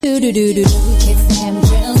Do-do-do-do-do. It's the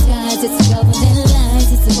chemtrails, guys. It's the government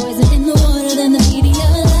lies. It's the poison in the water, then the media lies.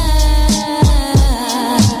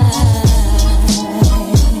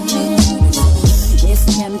 It's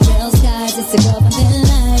the chemtrails, guys. It's the government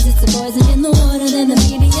lies. It's the poison in the water, then the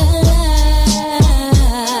media lies.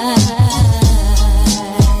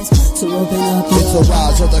 So open up your It's the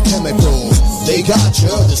rise of the chemicals. They got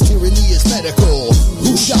ya. This tyranny is medical.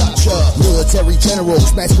 Who shot ya? Military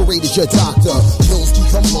generals masquerade as your doctor. Pills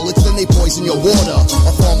become bullets, then they poison your water.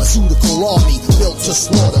 A pharmaceutical army built to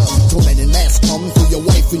slaughter. Torment and mass come for your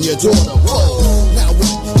wife and your daughter. Whoa, now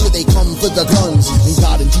what? Here they come for the guns. And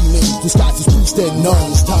God and demons disguised as priests and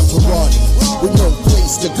nuns. Time to run with no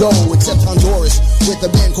place to go except Honduras, with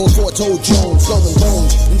a man called Forto Jones. Southern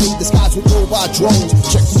bones invade the skies with robot drones.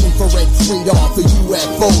 Check the infrared radar for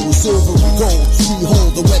UFOs. Silvery gold,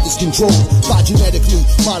 behold the weather's controlled by genetically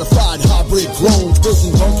modified hybrid clones.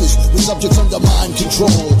 Prison bunkers with subjects under mind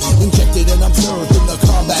control, injected and observed in the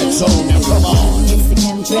combat zone. Now come on. It's the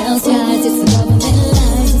chemtrails, guys. It's the government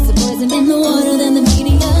lies. It's the poison in the water, then the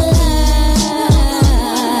media lies.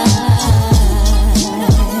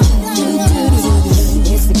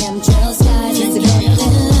 It's the chemtrails, guys. It's the government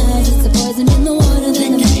lies. It's the poison in the water,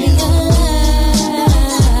 then the media lies.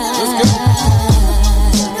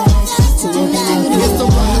 It's the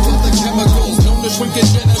rise of the chemicals known to shrink your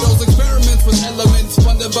genitals. Experiments with elements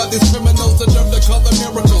funded by these criminals that learn to color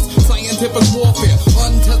miracles. Scientific warfare,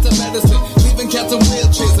 untested medicine, leaving cats in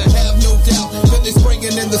wheelchairs. I have no doubt that they're spraying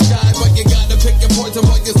in the sky, but you gotta pick your poison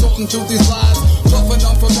while you're sorting through these lies. Puffing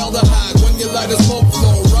on formaldehyde when you light a smoke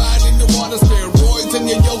flow. Riding the water, steroids in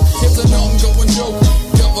your yoke. It's an ongoing joke.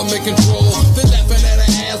 Government control. They're laughing at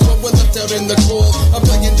our ass, but we're left out in the cold. $1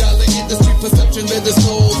 billion industry perception that is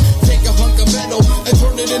sold. Take a hunk of metal and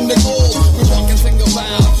turn it into gold. We walk and sing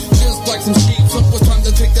aloud, just like some sheep. So it's time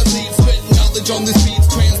to take that lead. Spit knowledge on these beats.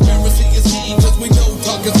 Transparency is key, cause we know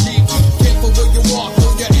talk is cheap. Careful where you walk,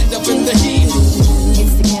 or you end up in the heat.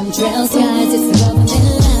 It's the chemtrails, guys. It's the government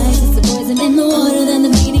lies. It's the poison in the water, then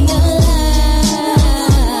the media lies.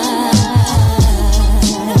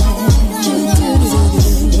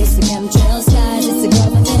 It's the chemtrails, guys. It's the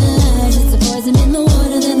government lies. It's the poison in the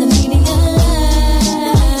water, then the media lies.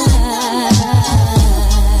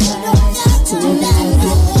 So open up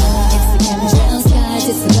your eyes. It's the chemtrails, guys.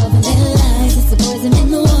 It's the government lies. It's the poison in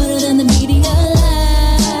the water, then the media lies.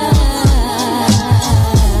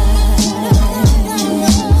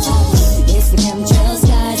 It's the chemtrails,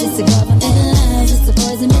 guys. It's the government lies. It's the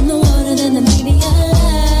poison in the water, then the media lies.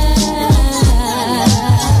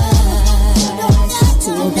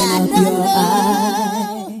 So open up your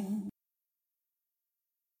eyes.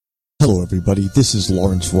 Hello everybody, this is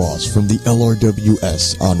Lawrence Ross from the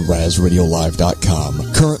LRWS on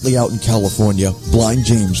RazRadioLive.com. Currently out in California, Blind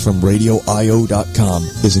James from RadioIO.com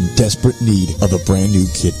is in desperate need of a brand new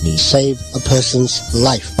kidney. Save a person's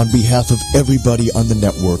life. On behalf of everybody on the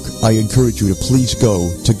network, I encourage you to please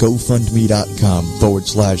go to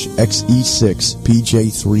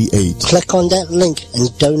GoFundMe.com/XE6PJ38. Click on that link and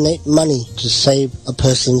donate money to save a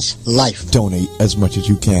person's life. Donate as much as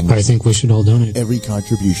you can. I think we should all donate. Every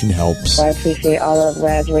contribution helps. I appreciate all of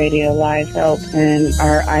Raz Radio Live help and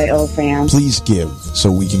our IO fam. Please give so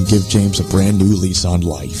we can give James a brand new lease on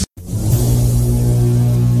life.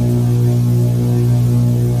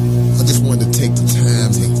 I just wanted to take the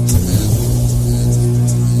time to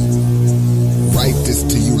write this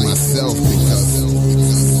to you myself because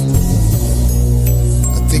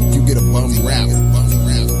I think you get a bum rap.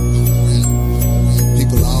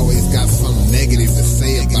 People always got something negative to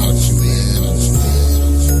say about you, man.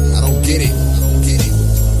 I don't get it. I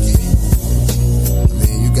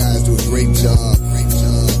mean, you guys do a great job.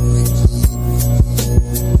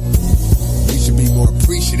 We should be more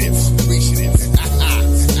appreciative.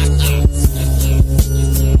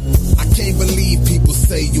 I can't believe people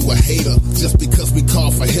say you a hater just because we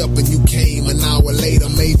called for help and you came an hour later.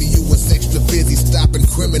 Maybe you was extra busy stopping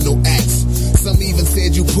criminal acts. Some even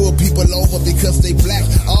said you pull people over because they black.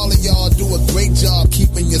 All of y'all do a great job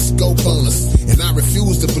keeping your scope on us. And I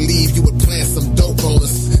refuse to believe you would plant some dope on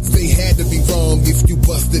us. They had to be wrong if you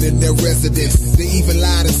busted in their residence. They even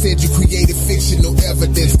lied and said you created fictional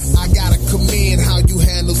evidence. I gotta commend how you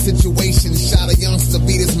handle situations. Shot a youngster,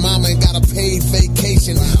 beat his mama and got a paid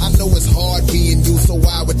vacation. I know it's hard being you, so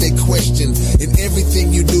why would they question? In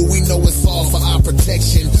everything you do, we know it's all for our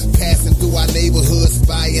protection. Passing through our neighborhood,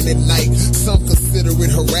 spying at night. Some consider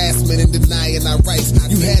it harassment and denying our rights.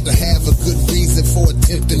 You had to have a good reason for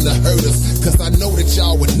attempting to hurt us, cause I know that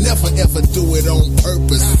y'all would never ever do it on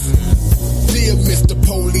purpose. Dear Mr.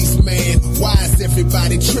 Policeman, why is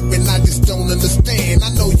everybody tripping? I just don't understand. I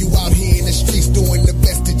know you out here in the streets doing the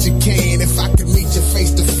best that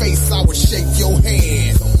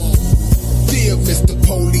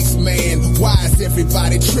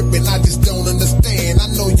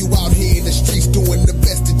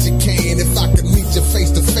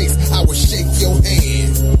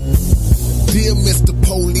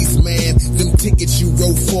ticket you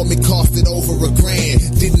wrote for me costed over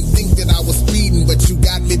 $1,000. Didn't think that I was speeding, but you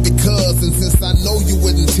got me because, and since I know you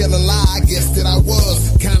wouldn't tell a lie, I guess that I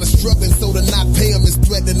was kinda struggling, so to not pay them is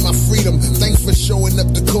threatening my freedom. Thanks for showing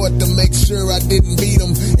up to court to make sure I didn't beat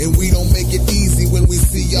them, and we don't make it easy when we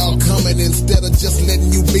see y'all coming. Instead of just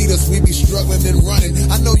letting you beat us, we be struggling and running.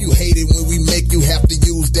 I know you hate it when we make you have to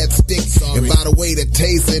use that stick. And by the way, that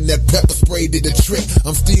taser and that pepper spray did the trick.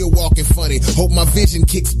 I'm still walking funny, hope my vision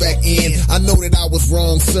kicks back in. I know that I was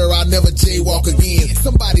wrong, sir, I'll never jaywalk again.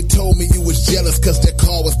 Somebody told me you was jealous cause that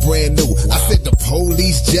car was brand new. I said the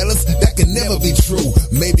police jealous? That can never be true.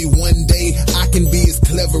 Maybe one day I can be as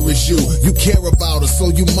clever as you. You care about us, so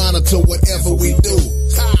you monitor whatever we do.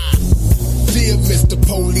 Dear Mr.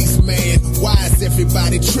 Policeman, why is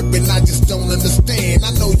everybody tripping? I just don't understand.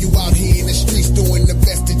 I know you out here in the streets doing the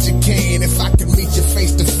best that you can. If I could meet you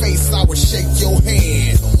face to face, I would shake your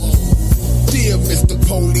hand. Dear Mr.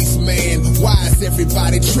 Policeman, why is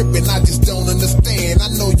everybody tripping? I just don't understand. I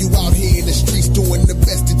know you out here in the streets doing the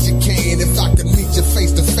best that you can. If I could meet you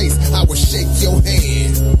face to face, I would shake your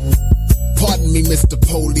hand. Pardon me, Mr.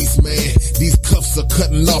 Policeman. These cuffs are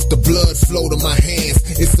cutting off the blood flow to my hands.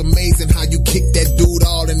 It's amazing how you kicked that dude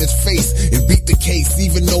all in his face and beat the case,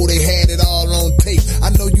 even though they had it all on tape. I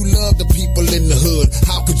know you love the people in the hood.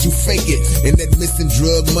 How could you fake it? And that missing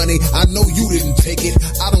drug money, I know you didn't take it.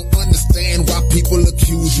 I don't understand why people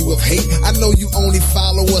accuse you of hate. I know you only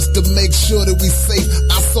follow us to make sure that we safe.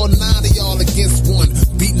 I saw 9 of y'all against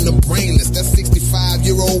 1, beating the brainless. That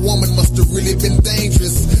 65-year-old woman must have really been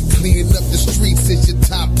dangerous. Cleaning up the streets is your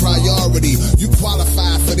top priority. You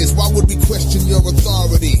qualify for this, why would we question your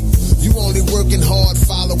authority? You only working hard,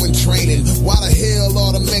 following training. Why the hell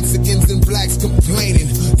all the Mexicans and blacks complaining?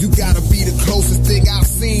 You gotta be the closest thing I've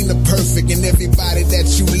seen to perfect, and everybody that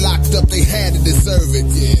you locked up, they had to deserve it,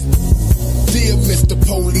 yeah. Dear Mr.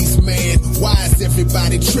 Policeman, why is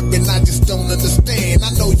everybody tripping? I just don't understand.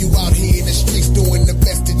 I know you out here in the streets doing the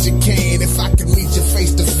best that you can. If I could meet you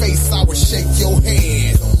face to face, I would shake your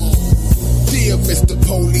hand. Dear Mr.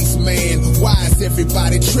 Policeman, why is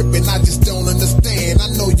everybody tripping? I just don't understand. I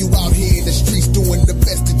know you out here in the streets doing the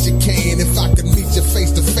best that you can. If I could meet you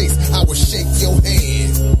face to face, I would shake your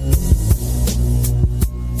hand.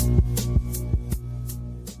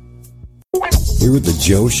 Here at the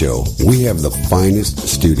Joe Show, we have the finest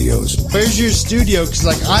studios. Where's your studio? Because,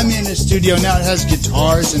 like, I'm in a studio now. It has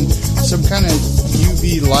guitars and some kind of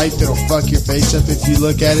UV light that'll fuck your face up if you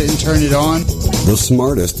look at it and turn it on. The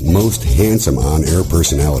smartest, most handsome on-air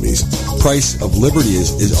personalities. Price of Liberty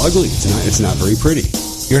is ugly. It's not very pretty.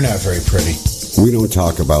 You're not very pretty. We don't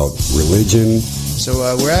talk about religion. So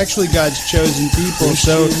we're actually God's chosen people.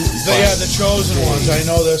 So yeah, the chosen ones. I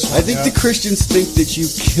know this one. I think the Christians think that you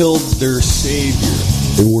killed their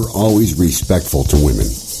Savior. And we're always respectful to women.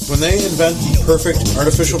 When they invent the perfect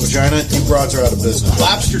artificial vagina, you broads are out of business.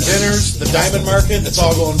 Lobster dinners, the diamond market, it's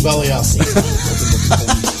all going belly up.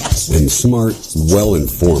 And smart,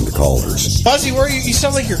 well-informed callers. Buzzy, where you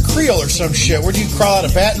sound like you're Creole or some shit. Where'd you crawl out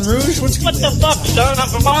of Baton Rouge? What the fuck, son? I'm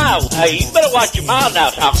from Iowa. Hey, you better watch your mouth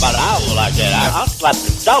now talking about Iowa like that. I'll slap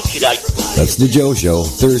the dog shit out. That's the Joe Show,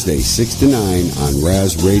 Thursday, 6 to 9 on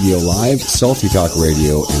Raz Radio Live, Salty Talk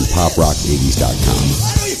Radio, and PopRock80s.com.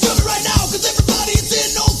 I know you feel me right now, because everybody is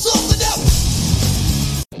in on something else.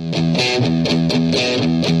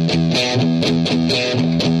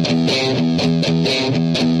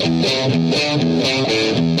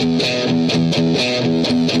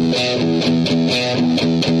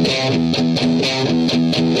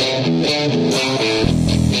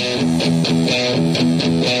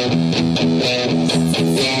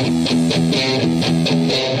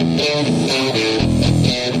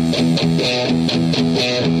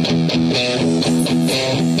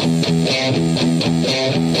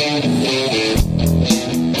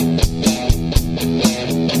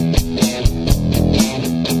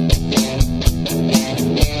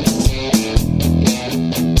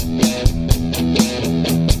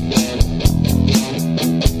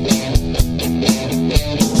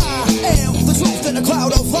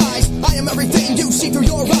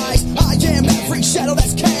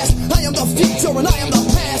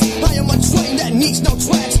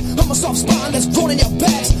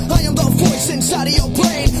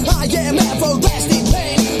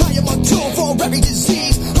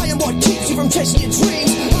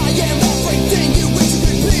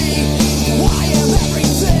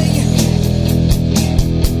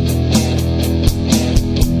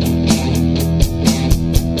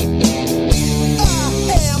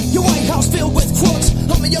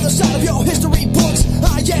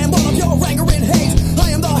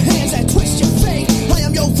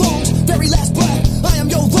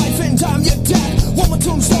 Your life and time, your death.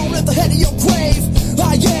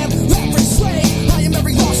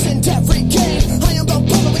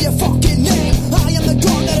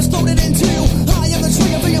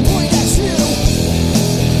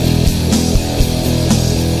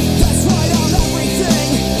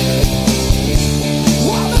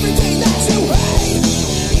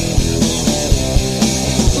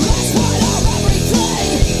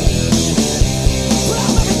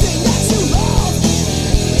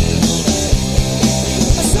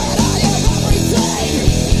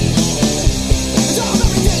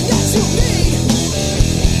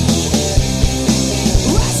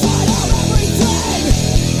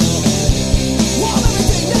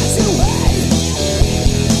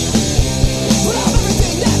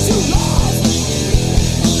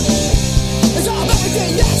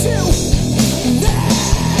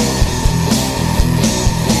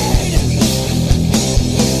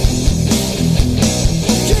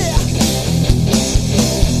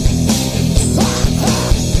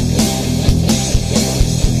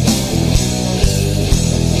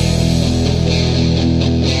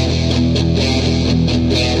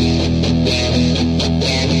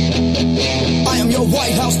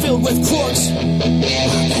 files filled with crooks.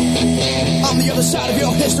 On the other side of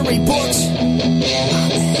your history books,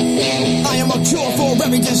 I am a cure for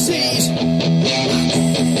every disease,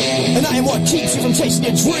 and I am what keeps you from chasing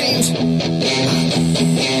your dreams.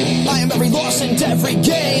 I am every loss and every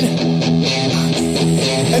gain,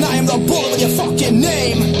 and I am the bullet with your fucking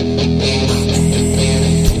name.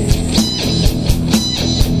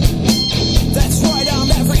 That's right,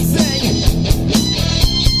 I'm everything.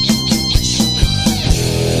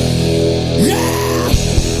 Yeah!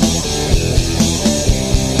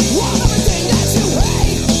 I'm everything that you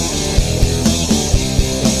hate.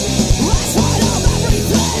 That's right, I'm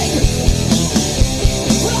everything.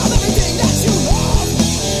 But I'm everything that you love.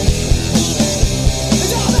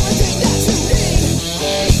 And I'm everything that you need.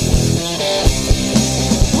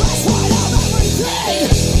 That's right, I'm everything.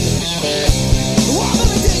 I'm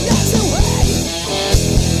everything that you hate.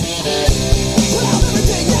 But I'm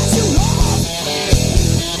everything that you love.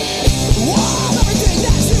 I'm everything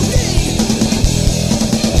that you need.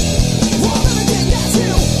 I'm everything that you.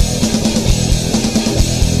 I'm everything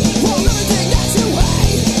that you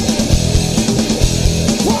hate.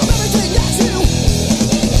 I'm everything that you.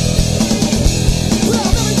 But I'm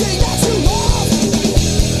everything that you love. I'm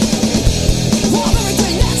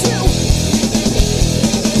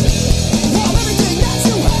everything that you. I'm everything that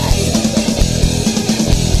you hate.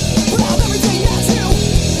 But I'm everything that you.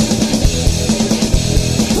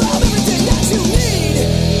 But I'm everything that you need.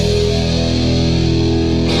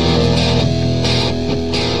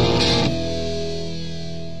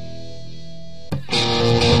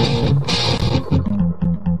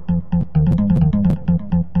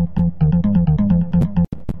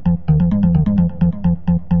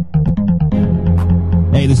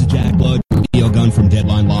 Hey, this is Jack Blood, Radio Gun from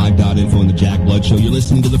DeadlineLive.info and the Jack Blood Show. You're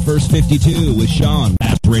listening to the First 52 with Sean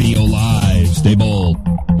at Radio Live. Stay bold.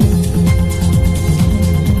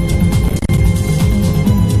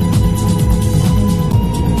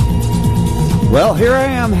 Well, here I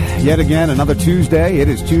am, yet again, another Tuesday. It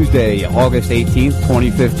is Tuesday, August 18th,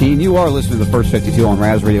 2015. You are listening to the First 52 on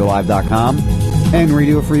RazRadioLive.com and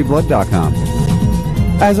RadioFreeBlood.com.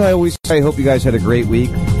 As I always say, I hope you guys had a great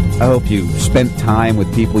week. I hope you spent time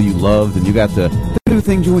with people you loved and you got to do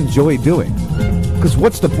things you enjoy doing. Because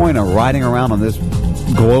what's the point of riding around on this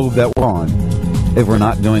globe that we're on if we're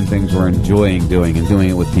not doing things we're enjoying doing and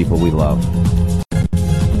doing it with people we love?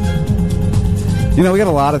 You know, we got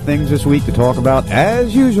a lot of things this week to talk about.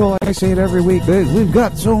 As usual, I say it every week, we've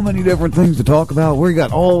got so many different things to talk about. We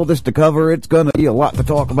got all this to cover. It's going to be a lot to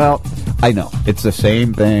talk about. I know. It's the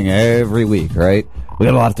same thing every week, right? We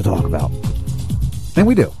got a lot to talk about. And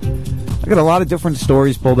we do. I got a lot of different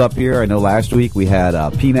stories pulled up here. I know last week we had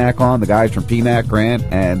PNAC on, the guys from PNAC, Grant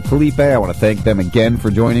and Felipe. I want to thank them again for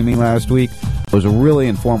joining me last week. It was a really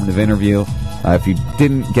informative interview. If you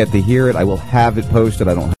didn't get to hear it, I will have it posted.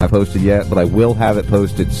 I don't have it posted yet, but I will have it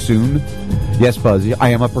posted soon. Yes, Buzzy, I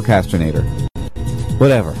am a procrastinator.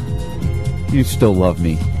 Whatever. You still love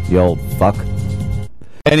me, you old fuck.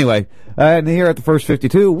 Anyway, and here at the First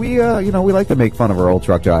 52, we like to make fun of our old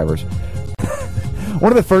truck drivers.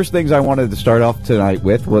 One of the first things I wanted to start off tonight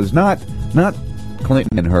with was not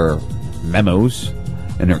Clinton and her memos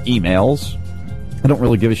and her emails. I don't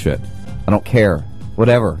really give a shit. I don't care.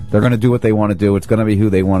 Whatever. They're going to do what they want to do. It's going to be who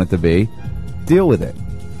they want it to be. Deal with it.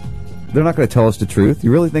 They're not going to tell us the truth.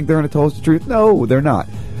 You really think they're going to tell us the truth? No, they're not.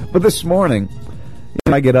 But this morning,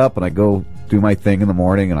 I get up and I go do my thing in the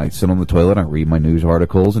morning and I sit on the toilet and I read my news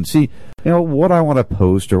articles and see, what I want to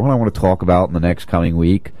post or what I want to talk about in the next coming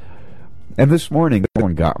week. And this morning, that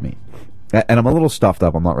one got me. And I'm a little stuffed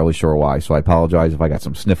up. I'm not really sure why, so I apologize if I got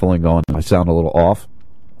some sniffling going and I sound a little off.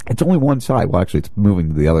 It's only one side. Well, actually, it's moving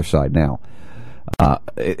to the other side now.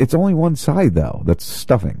 It's only one side, though, that's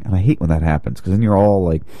stuffing. And I hate when that happens, because then you're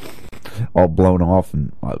all blown off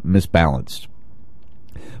and misbalanced.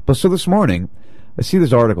 But so this morning, I see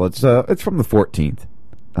this article. It's from the 14th,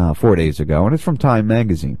 4 days ago, and it's from Time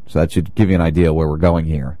Magazine. So that should give you an idea where we're going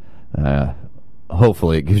here.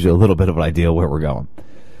 Hopefully it gives you a little bit of an idea where we're going.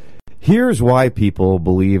 Here's why people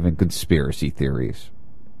believe in conspiracy theories.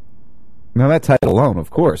 Now, that title alone, of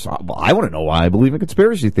course, I want to know why I believe in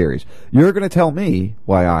conspiracy theories. You're going to tell me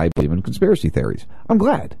why I believe in conspiracy theories. I'm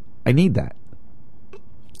glad. I need that.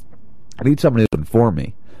 I need somebody to inform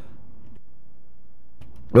me.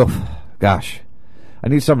 Well, gosh. I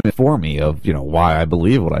need somebody to inform me of, why I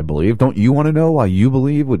believe what I believe. Don't you want to know why you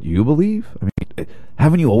believe what you believe? I mean,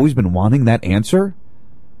 haven't you always been wanting that answer?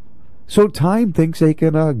 So Time thinks they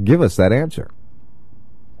can give us that answer.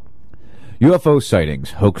 UFO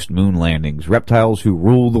sightings, hoaxed moon landings, reptiles who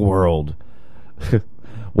rule the world.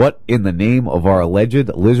 What in the name of our alleged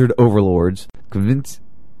lizard overlords convince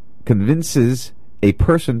convinces a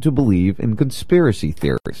person to believe in conspiracy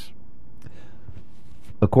theories.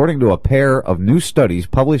 According to a pair of new studies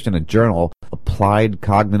published in a journal, Applied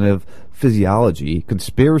Cognitive Physiology,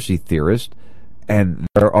 conspiracy theorists, and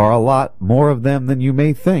there are a lot more of them than you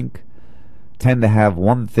may think, tend to have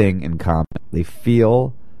one thing in common. They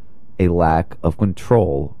feel a lack of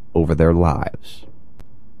control over their lives.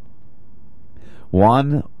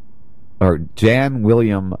 Jan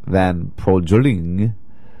William van Progeling,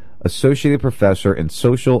 associate professor in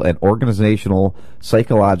social and organizational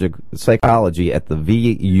psychology at the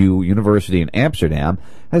VU University in Amsterdam,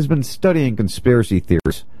 has been studying conspiracy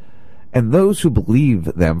theories and those who believe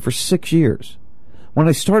them for 6 years. When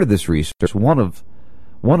I started this research, one of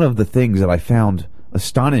the things that I found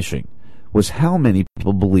astonishing was how many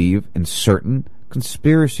people believe in certain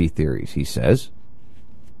conspiracy theories, he says.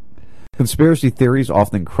 Conspiracy theories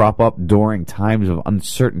often crop up during times of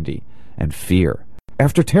uncertainty and fear,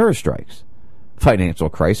 after terror strikes, financial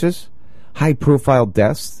crisis, high-profile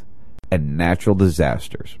deaths, and natural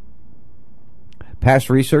disasters. Past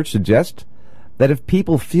research suggests that if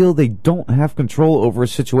people feel they don't have control over a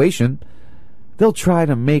situation, they'll try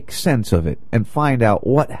to make sense of it and find out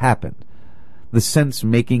what happened. The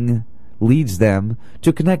sense-making leads them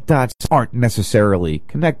to connect dots that aren't necessarily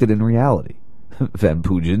connected in reality, Van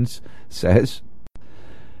Poogens says.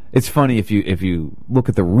 It's funny if you look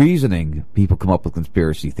at the reasoning people come up with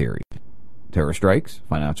conspiracy theories. Terror strikes,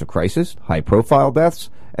 financial crisis, high-profile deaths,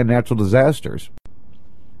 and natural disasters.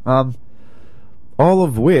 All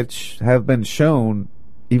of which have been shown,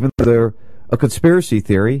 even though they're a conspiracy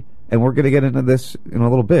theory, and we're going to get into this in a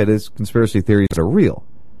little bit, is conspiracy theories are real.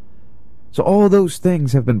 So all of those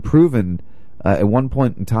things have been proven at one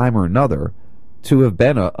point in time or another to have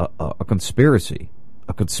been a conspiracy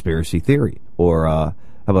theory, or how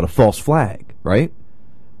about a false flag, right?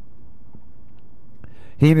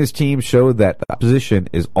 He and his team showed that the opposition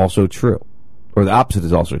is also true, or the opposite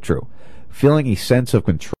is also true. Feeling a sense of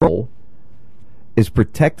control is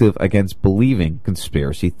protective against believing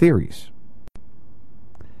conspiracy theories.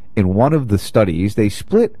 In one of the studies, they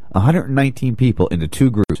split 119 people into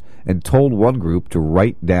two groups and told one group to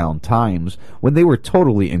write down times when they were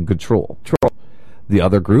totally in control. The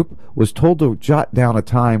other group was told to jot down a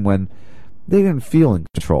time when they didn't feel in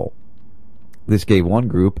control. This gave one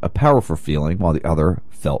group a powerful feeling while the other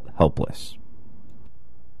felt helpless.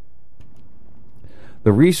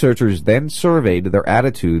 The researchers then surveyed their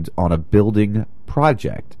attitudes on a building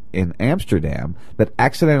project in Amsterdam that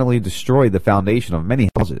accidentally destroyed the foundation of many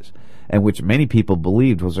houses, and which many people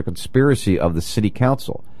believed was a conspiracy of the city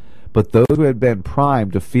council. But those who had been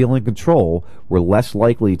primed to feel in control were less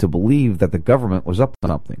likely to believe that the government was up to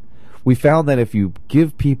something. We found that if you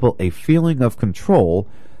give people a feeling of control,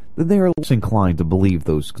 then they are less inclined to believe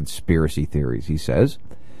those conspiracy theories, he says.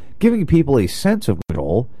 Giving people a sense of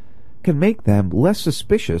control can make them less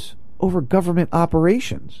suspicious over government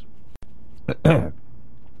operations. The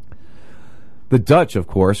Dutch, of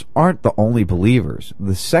course, aren't the only believers.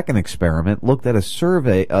 The second experiment looked at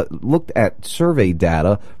survey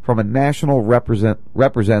data from a national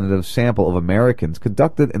representative sample of Americans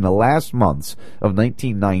conducted in the last months of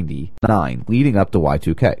 1999, leading up to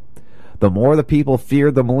Y2K. The more the people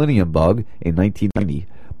feared the millennium bug in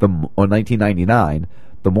 1999,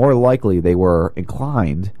 the more likely they were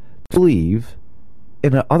inclined to believe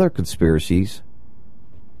in other conspiracies,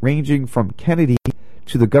 ranging from Kennedy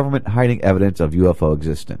to the government hiding evidence of UFO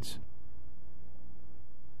existence.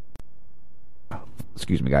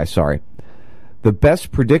 Excuse me, guys, sorry. The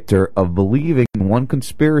best predictor of believing in one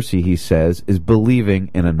conspiracy, he says, is believing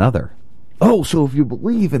in another. Oh, so if you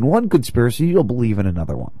believe in one conspiracy, you'll believe in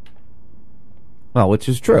another one. Well, which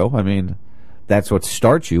is true. I mean, that's what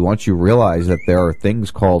starts you. Once you realize that there are things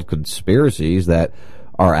called conspiracies that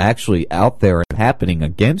are actually out there and happening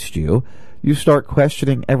against you, you start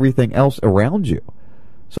questioning everything else around you.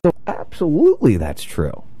 So absolutely that's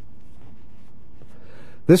true.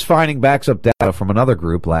 This finding backs up data from another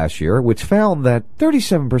group last year, which found that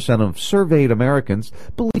 37% of surveyed Americans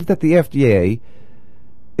believe that the FDA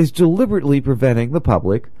is deliberately preventing the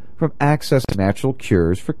public from accessing natural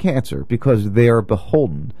cures for cancer because they are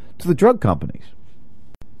beholden to the drug companies.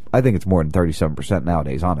 I think it's more than 37%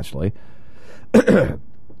 nowadays, honestly.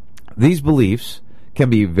 These beliefs can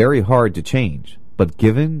be very hard to change, but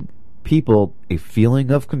giving people a feeling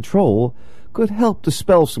of control could help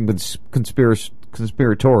dispel some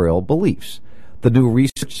conspiratorial beliefs. The new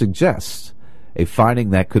research suggests a finding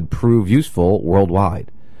that could prove useful worldwide.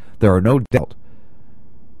 There are no doubt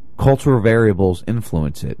cultural variables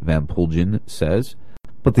influence it, Van Poogen says,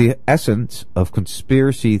 but the essence of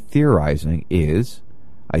conspiracy theorizing is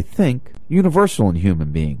I think, universal in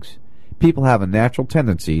human beings. People have a natural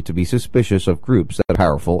tendency to be suspicious of groups that are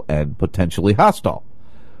powerful and potentially hostile.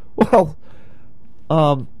 Well,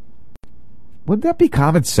 wouldn't that be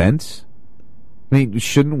common sense? I mean,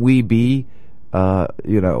 shouldn't we be,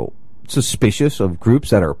 suspicious of groups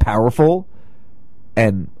that are powerful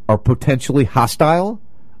and are potentially hostile?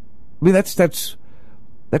 I mean, that's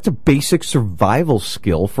a basic survival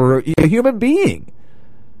skill for a human being.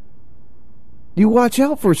 You watch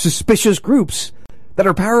out for suspicious groups that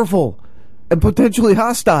are powerful and potentially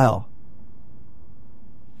hostile.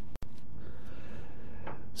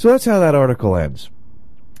 So that's how that article ends.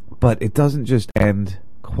 But it doesn't just end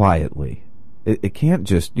quietly. It can't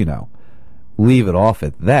just, leave it off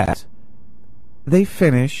at that. They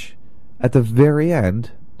finish at the very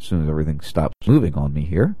end, as soon as everything stops moving on me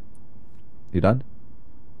here. You done?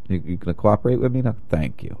 You going to cooperate with me now?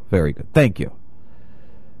 Thank you. Very good. Thank you.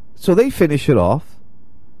 So they finish it off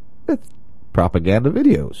with propaganda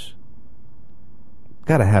videos.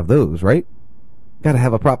 Got to have those, right? Got to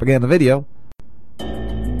have a propaganda video.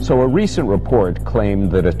 So a recent report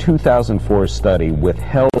claimed that a 2004 study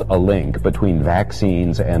withheld a link between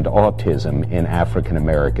vaccines and autism in African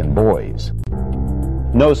American boys.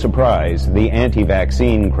 No surprise, the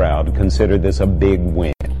anti-vaccine crowd considered this a big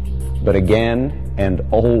win. But again, and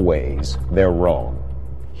always, they're wrong.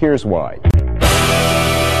 Here's why.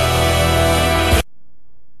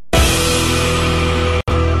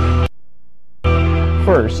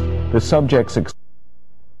 First, the subjects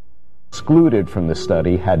excluded from the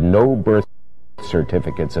study had no birth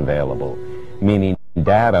certificates available, meaning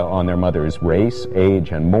data on their mother's race,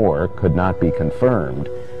 age, and more could not be confirmed,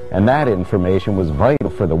 and that information was vital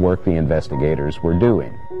for the work the investigators were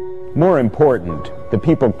doing. More important, the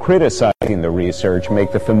people criticizing the research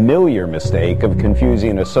make the familiar mistake of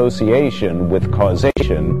confusing association with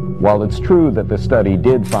causation. While it's true that the study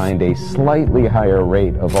did find a slightly higher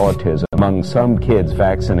rate of autism among some kids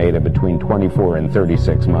vaccinated between 24 and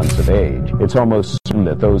 36 months of age, it's almost certain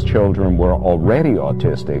that those children were already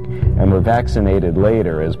autistic and were vaccinated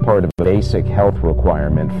later as part of a basic health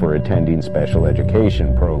requirement for attending special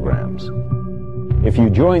education programs. If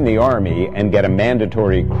you join the Army and get a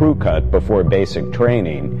mandatory crew cut before basic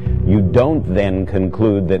training, you don't then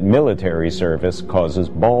conclude that military service causes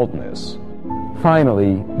baldness.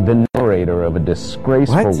 Finally, the narrator of a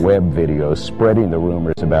disgraceful web video spreading the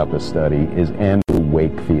rumors about the study is Andrew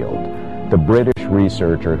Wakefield, the British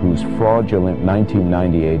researcher whose fraudulent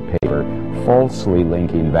 1998 paper, falsely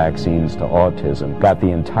linking vaccines to autism, got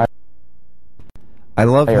the entire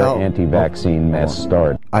anti-vaccine mess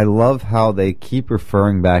started. I love how they keep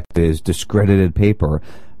referring back to his discredited paper,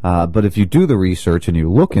 but if you do the research and you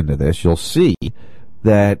look into this, you'll see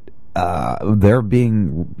that they're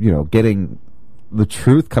being, getting the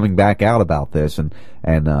truth coming back out about this, and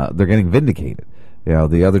they're getting vindicated.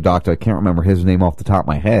 The other doctor, I can't remember his name off the top of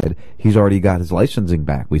my head, he's already got his licensing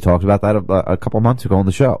back. We talked about that a couple months ago on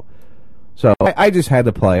the show. So I just had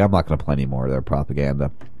to play. I'm not going to play any more of their propaganda.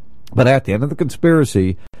 But at the end of the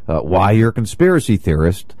conspiracy, why you're a conspiracy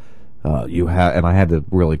theorist, and I had to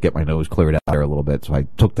really get my nose cleared out there a little bit, so I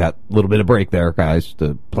took that little bit of break there, guys,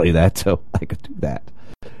 to play that, so I could do that.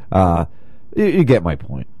 You get my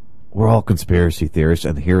point. We're all conspiracy theorists,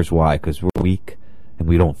 and here's why, because we're weak and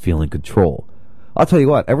we don't feel in control. I'll tell you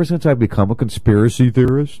what, ever since I've become a conspiracy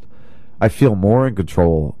theorist, I feel more in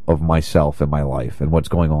control of myself and my life and what's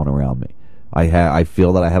going on around me. I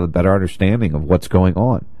feel that I have a better understanding of what's going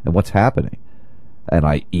on and what's happening. And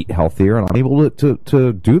I eat healthier, and I'm able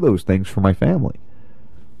to do those things for my family.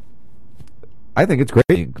 I think it's great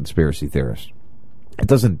being a conspiracy theorist. It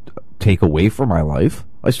doesn't take away from my life.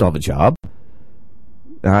 I still have a job.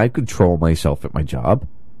 I control myself at my job.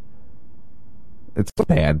 It's not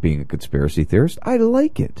bad being a conspiracy theorist. I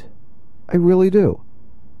like it. I really do.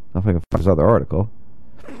 Now if I can find this other article.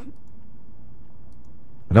 I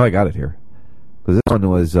know I got it here. Because this one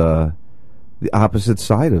was the opposite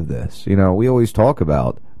side of this. We always talk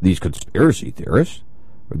about these conspiracy theorists,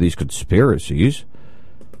 or these conspiracies,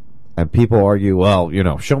 and people argue, well,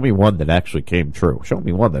 show me one that actually came true. Show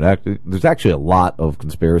me one that actually... There's actually a lot of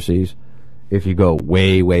conspiracies, if you go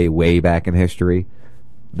way, way, way back in history,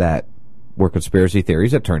 that were conspiracy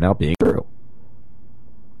theories that turned out being true.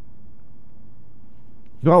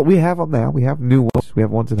 Well, we have them now. We have new ones. We have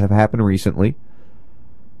ones that have happened recently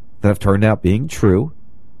that have turned out being true.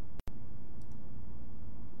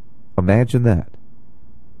 Imagine that.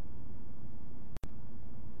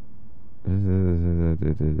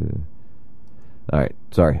 Alright,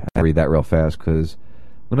 sorry. I read that real fast because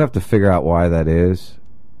I'm going to have to figure out why that is.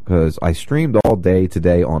 Because I streamed all day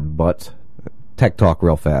today on Tech Talk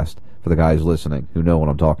real fast. for the guys listening who know what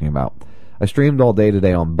I'm talking about. I streamed all day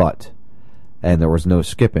today on butt, and there was no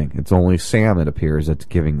skipping. It's only Sam, it appears, that's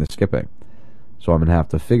giving the skipping. So I'm going to have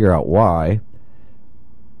to figure out why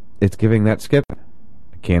it's giving that skipping.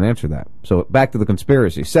 I can't answer that. So back to the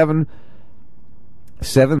conspiracy. Seven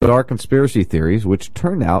bizarre conspiracy theories which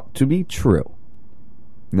turned out to be true.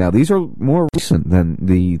 Now, these are more recent than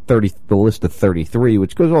the list of 33,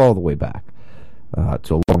 which goes all the way back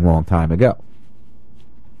to a long, long time ago.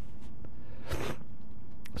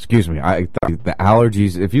 Excuse me. I thought the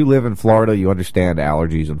allergies. If you live in Florida, you understand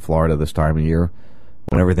allergies in Florida this time of year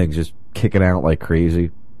when everything's just kicking out like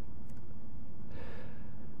crazy.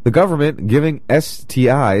 The government giving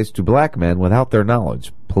STIs to black men without their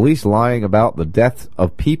knowledge. Police lying about the deaths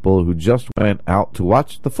of people who just went out to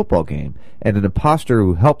watch the football game. And an imposter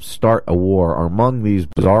who helped start a war are among these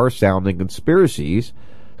bizarre-sounding conspiracy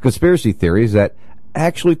theories that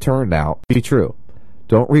actually turned out to be true.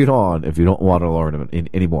 Don't read on if you don't want to learn them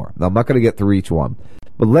anymore. Now, I'm not going to get through each one.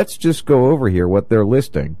 But let's just go over here what they're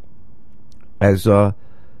listing as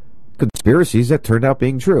conspiracies that turned out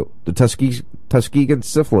being true. The Tuskegee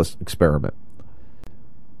syphilis experiment.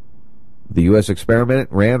 The U.S. experiment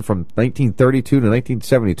ran from 1932 to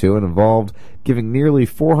 1972 and involved giving nearly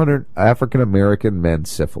 400 African-American men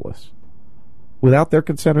syphilis without their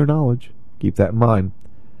consent or knowledge. Keep that in mind.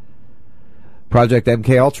 Project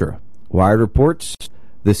MKUltra. Wired reports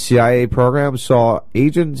the CIA program saw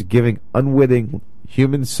agents giving unwitting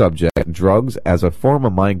human subjects drugs as a form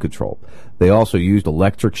of mind control. They also used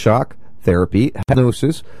electric shock therapy,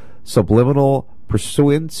 hypnosis, subliminal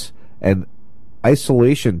pursuance, and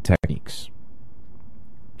isolation techniques.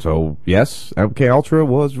 So, yes, MKUltra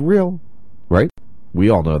was real, right? We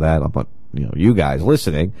all know that. I'm not, you guys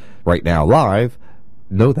listening right now live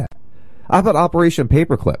know that. How about Operation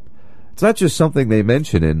Paperclip? It's not just something they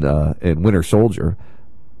mention in Winter Soldier.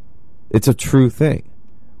 It's a true thing.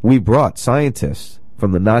 We brought scientists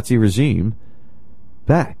from the Nazi regime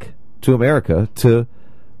back to America to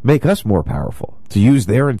make us more powerful, to use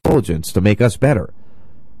their intelligence to make us better.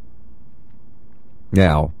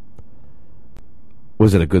 Now,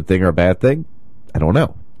 was it a good thing or a bad thing? I don't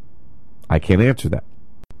know. I can't answer that.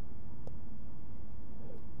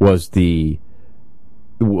 Was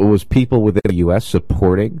people within the U.S.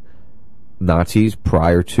 supporting Nazis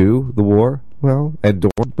prior to the war? Well, and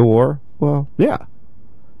during the war? Well, yeah,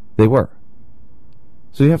 they were.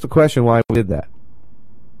 So you have to question why we did that.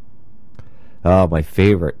 My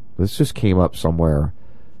favorite. This just came up somewhere.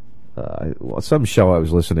 Some show I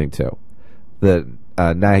was listening to. The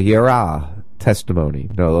Nahira testimony.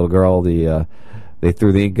 Little girl. They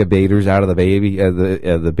threw the incubators out of the baby.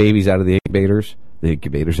 The babies out of the incubators. The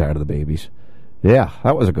incubators out of the babies. Yeah,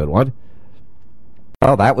 that was a good one.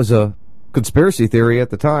 Oh, that was a conspiracy theory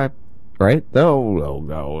at the time, right? No,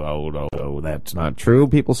 that's not true.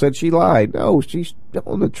 People said she lied. No, she's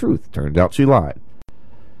telling the truth. Turned out she lied.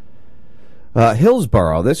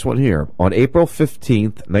 Hillsborough, this one here. On April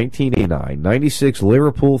 15th, 1989, 96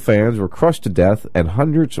 Liverpool fans were crushed to death and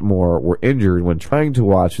hundreds more were injured when trying to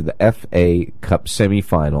watch the FA Cup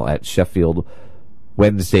semi-final at Sheffield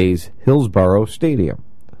Wednesday's Hillsborough Stadium.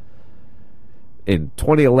 In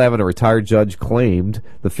 2011, a retired judge claimed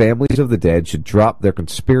the families of the dead should drop their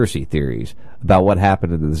conspiracy theories about what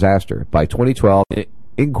happened in the disaster. By 2012, an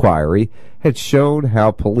inquiry had shown how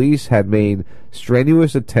police had made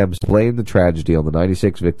strenuous attempts to blame the tragedy on the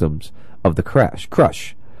 96 victims of the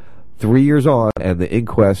crush. 3 years on, and the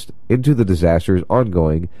inquest into the disaster is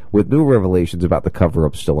ongoing, with new revelations about the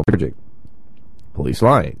cover-up still emerging. Police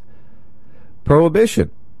lying. Prohibition.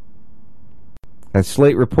 As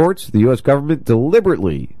Slate reports, the U.S. government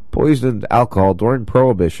deliberately poisoned alcohol during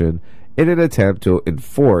Prohibition in an attempt to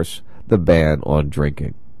enforce the ban on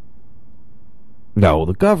drinking. No,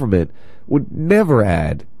 the government would never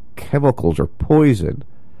add chemicals or poison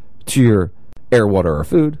to your air, water, or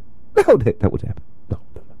food. No, that would happen. No.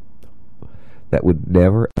 That would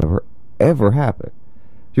never, ever, ever happen.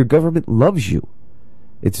 Your government loves you.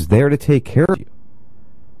 It's there to take care of you.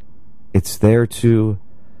 It's there to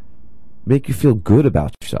make you feel good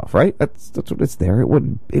about yourself, right? That's what it's there. It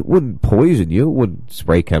wouldn't poison you. It wouldn't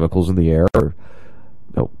spray chemicals in the air or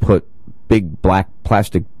put big black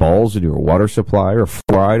plastic balls in your water supply or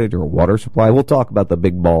fluoride in your water supply. We'll talk about the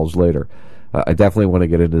big balls later. I definitely want to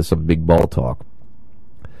get into some big ball talk.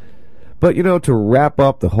 But, to wrap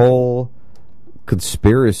up the whole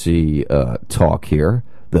conspiracy talk here,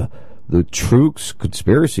 the true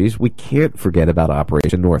conspiracies, we can't forget about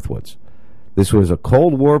Operation Northwoods. This was a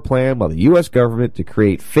Cold War plan by the U.S. government to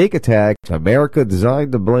create fake attacks in America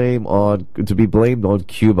designed to be blamed on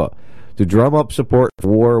Cuba, to drum up support for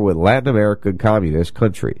war with Latin American communist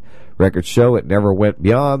country. Records show it never went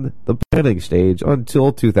beyond the planning stage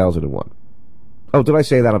until 2001. Oh, did I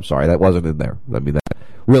say that? I'm sorry. That wasn't in there. I mean, that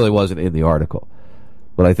really wasn't in the article.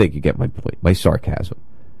 But I think you get my point. My sarcasm.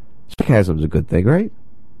 Sarcasm's a good thing, right?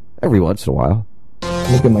 Every once in a while.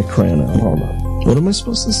 Look at my crayon out. Hold on. What am I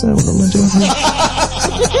supposed to say? What am I doing?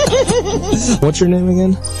 What's your name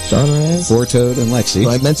again? Sean Raz? Four Toad and Lexi.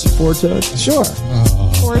 I mentioned Four Toad? Sure.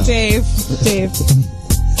 Or Dave.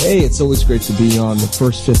 Hey, it's always great to be on the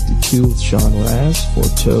First 52 with Sean Raz, Four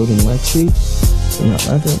Toad and Lexi. You know,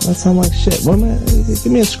 that sounds like shit. What am I?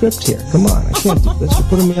 Give me a script here. Come on, I can't do this. You're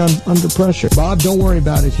putting me under pressure. Bob, don't worry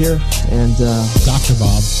about it here. And Dr.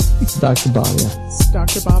 Bob. Dr. Bob, yeah. It's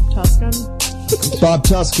Dr. Bob Tuscan. Bob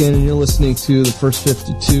Tuscan, and you're listening to the First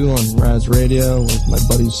 52 on Raz Radio with my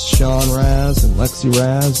buddies Sean Raz and Lexi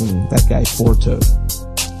Raz and that guy Four Toad.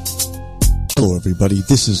 Hello, everybody.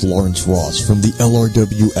 This is Lawrence Ross from the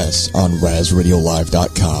LRWS on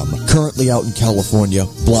RazRadioLive.com. Currently out in California,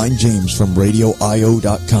 Blind James from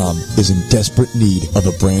RadioIO.com is in desperate need of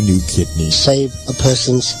a brand new kidney. Save a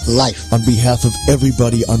person's life. On behalf of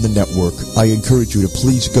everybody on the network, I encourage you to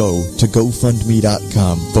please go to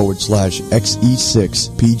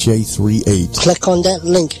GoFundMe.com/XE6PJ38. Click on that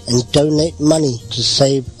link and donate money to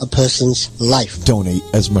save a person's life. Donate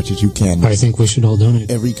as much as you can. I think we should all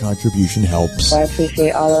donate. Every contribution helps. I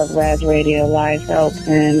appreciate all of Raz Radio Live help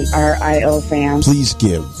and our IO fam. Please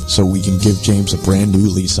give so we can give James a brand new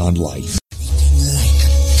lease on life.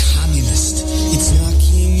 Communist, it's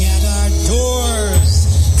knocking at our doors,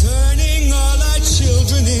 turning all our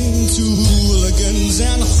children into hooligans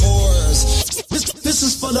and whores. This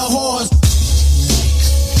is for the whores.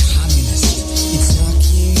 Communist, it's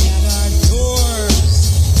knocking at our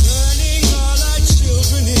doors, turning all our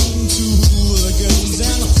children into hooligans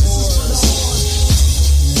and whores.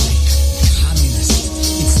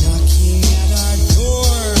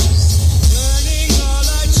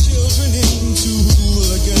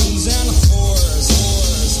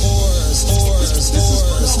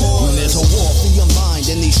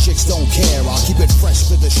 Chicks don't care, I'll keep it fresh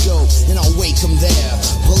for the show and I'll wake them there.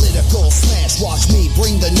 Political smash, watch me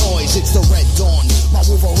bring the noise. It's the Red Dawn, my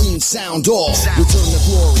Wolverine sound off. Return the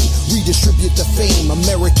glory, redistribute the fame.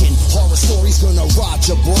 American horror stories gonna rot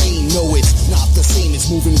your brain. No, it's not the same, it's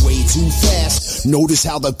moving way too fast. Notice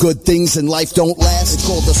how the good things in life don't last. It's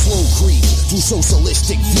called the slow creep through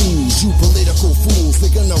socialistic views. You political fools,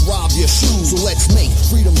 they're gonna rob your shoes. So let's make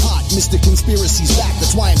freedom hot, Mr. Conspiracy's back.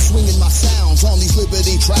 That's why I'm swinging my sounds on these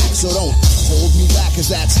Liberty tracks. So don't hold me back, cause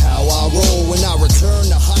that's how I roll. When I return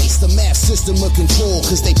to heist, the mass system of control.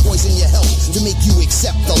 Cause they poison your health to make you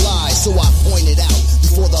accept the lies. So I point it out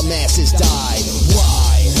before the masses die.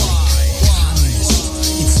 Why?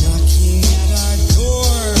 It's knocking at our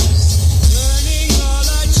doors, turning all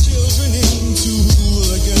our children into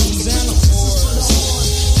hooligans and whores.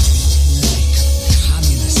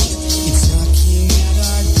 Communist, it's knocking at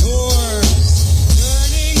our doors,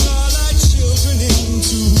 turning all our children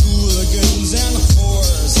into hooligans and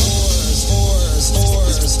whores.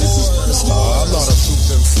 I'm not a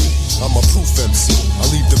truth MC, I'm a proof MC. I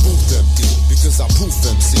leave the booth empty because I proof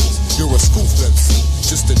MCs. You're a spoof MC,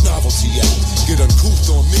 just a novelty act. Get uncouth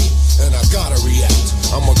on me and I gotta react.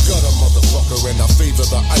 I'm a gutter motherfucker and I favor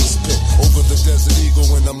the ice pick over the Desert Eagle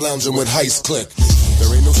when I'm lounging with Heist Click.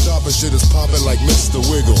 There ain't no stopping, shit is popping like Mr.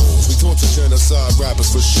 Wiggles. We torture genocide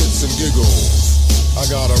rappers for shits and giggles. I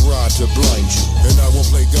got a rod to blind you, and I will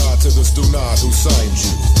play God to the stunad who signed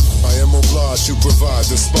you. I am obliged to provide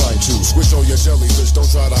the spine to squish on your jellyfish, don't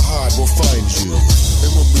try to hide, we'll find you.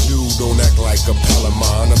 And when we do, don't act like a pal of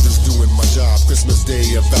mine. I'm just doing my job, Christmas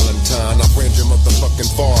Day or Valentine. I brand your motherfucking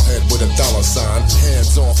forehead with a dollar sign.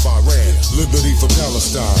 Hands off Iran, liberty for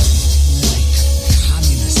Palestine.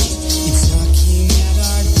 It's knocking at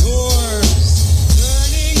our doors,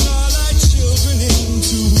 turning all our children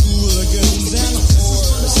into hooligans and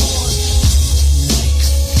whores.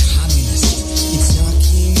 Communist, it's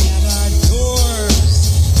knocking at our doors,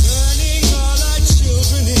 turning all our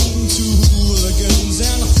children into hooligans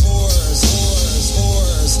and whores.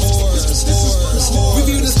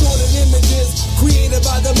 Review distorted images created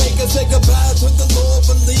by the makers. Take a path with the Lord,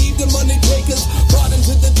 believe the money takers. Brought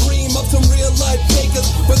into the dream of some real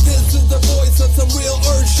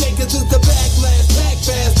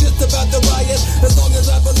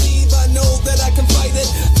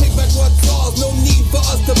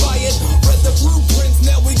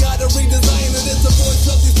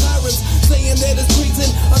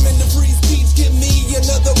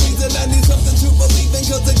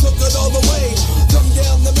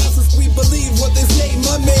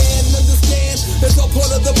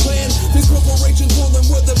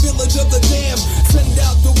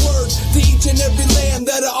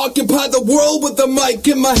occupy the world with the mic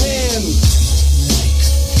in my hand.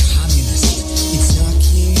 It's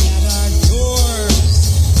knocking at our doors,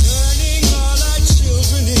 turning all our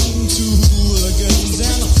children into hooligans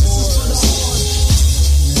and whores.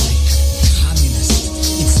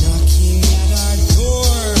 It's knocking at our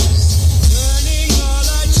doors, turning all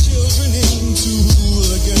our children into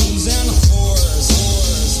hooligans and whores.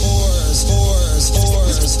 Whores.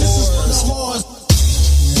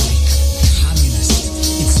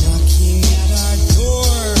 It's knocking at our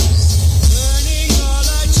doors, turning all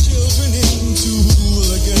our children into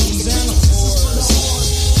hooligans and whores.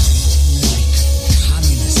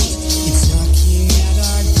 It's knocking at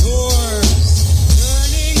our doors,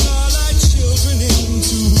 turning all our children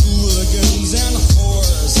into hooligans and whores.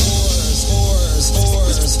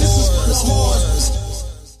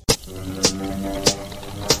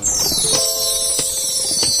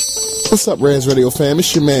 What's up, Raz Radio fam?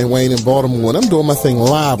 It's your man Wayne in Baltimore, and I'm doing my thing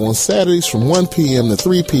live on Saturdays from 1 p.m. to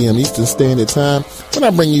 3 p.m. Eastern Standard Time when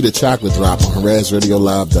I bring you the Chocolate Drop on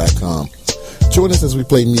RazRadioLive.com. Join us as we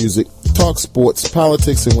play music, talk sports,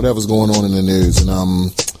 politics, and whatever's going on in the news.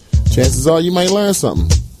 And chances are you might learn something.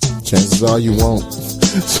 Chances are you won't.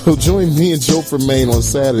 So join me and Joe from Maine on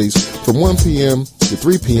Saturdays from 1 p.m. to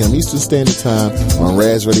 3 p.m. Eastern Standard Time on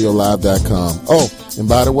RazRadioLive.com. Oh, and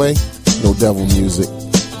by the way, no devil music.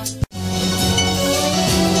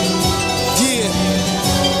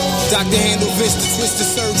 Dr. Handle Vista, Twister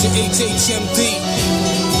Surgeon, HHMD,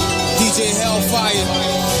 DJ Hellfire,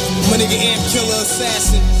 my nigga Amp Killer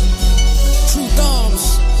Assassin, Truth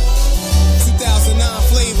Arms, 2009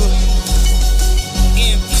 Flavor,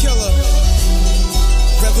 Amp Killer,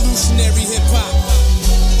 Revolutionary Hip Hop,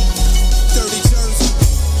 Dirty Jersey,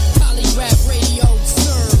 Poly Rap Radio,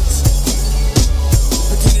 Surge,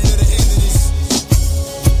 beginning of the end of this,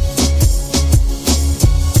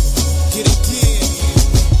 get it clear.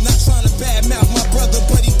 Badmouth my brother,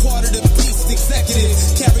 but he part of the beast executive.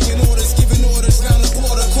 Carrying orders, giving orders round the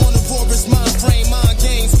border. Carnivorous mind frame, mind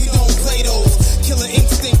games. We don't play those. Killer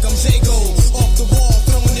instinct, I'm Jago. Off the wall,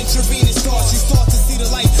 throwing intravenous thoughts. You start to see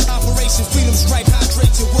the light. Operation Freedom Strike,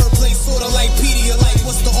 hydrate your wordplay. Sorta like Pedialyte.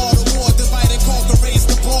 What's the art of war? Divide and conquer, raise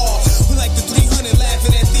the bar. We like the 300,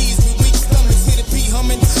 laughing at these with weak stomachs. Hit a beat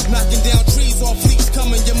humming, knocking down trees off fleets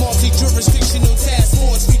coming. Your multi-jurisdictional task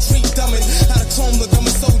force retreat dumbing. How to clone look, I'm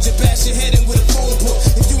a soldier, bash your head in with a phone book.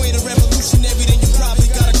 If you ain't a revolutionary, then you probably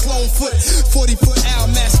got a clone foot. 40-foot owl,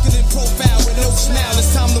 masculine profile with no smile.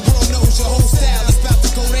 It's time the world knows your whole style is about to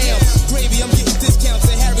go down. Gravy, I'm getting discounts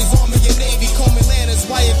at Harry's Army and Navy. Coleman Lanterns,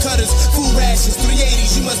 wire cutters, food rations,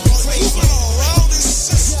 380s. You must be crazy.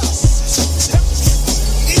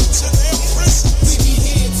 We be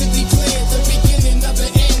here to declare the beginning of the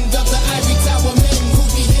end of the ivory tower men who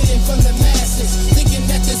be hidden from the masses, thinking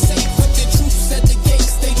that they're safe with the troops at the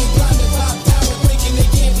gates. They get blinded by power, thinking they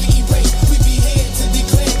can't be erased. We be here to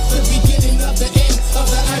declare the beginning of the end of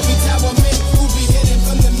the ivory tower men who be hidden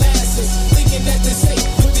from the masses, thinking that they're safe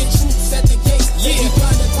with the troops at the gates. They get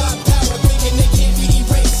blinded by power, thinking they can't be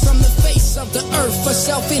erased. From the face of the earth, a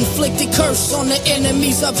self-inflicted curse on the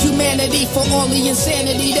enemies of humanity for all the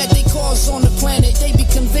insanity that they cause on the planet. They be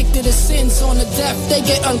convicted of sins on the death. They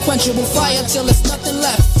get unquenchable fire till there's nothing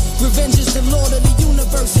left. Revenge is the Lord of the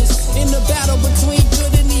universes. In the battle between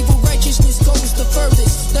good and evil, righteousness goes the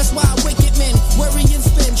furthest. That's why wicked men worry and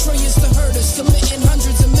spend trillions to hurt us, committing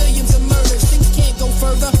hundreds of millions of murders. Things can't go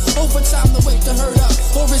further. Overtime to wake the herd up,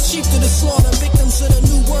 or it's cheap to the slaughter. Victims of the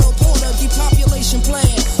new world order, depopulation plan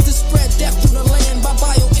to spread death through the land by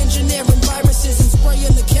bioengineering viruses and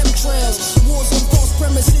spraying the chemtrails. Wars on false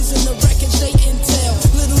premises and the wreckage they entail.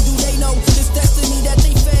 Little do they know this destiny that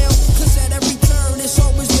they fail. Cause at every turn it's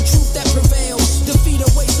always the truth that prevails. Defeat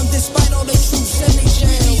away from despite all their troops and they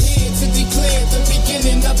jails. We be here to declare the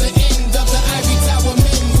beginning of the end of the ivory tower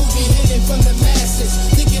men who be hidden from the masses,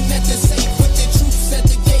 thinking that they're safe with the troops at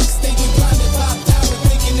the gates. They get blinded by power,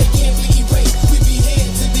 thinking they can't be erased. We be here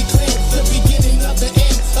to declare the beginning of the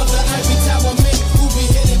end of the ivory tower men who be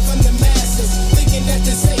hidden from the masses, thinking that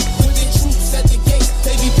they're safe with the troops at the gates.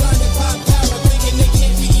 They be blinded by power, thinking they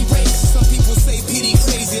can't be erased. Some people say PD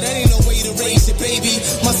crazy, that ain't no way to raise your baby.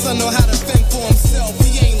 My son know how to fend for himself,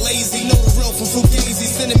 he ain't lazy. Know the real from Fugazi,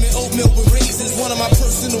 cinnamon oatmeal with raisins. One of my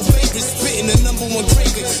personal favorites, spitting the #1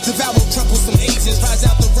 craving. Devour troublesome agents, rise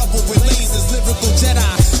out the rubble with lasers. Lyrical Jedi,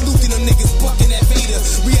 Luke and them niggas bucking that Vader.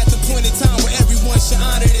 We at the point in time where everyone should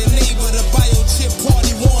honor their neighbor. The biochip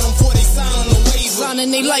party warn them before they sign on the waiver.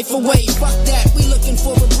 Signing their life away, fuck that, we looking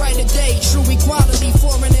for a brighter day. True equality,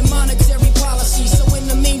 foreign and monetary policy. So in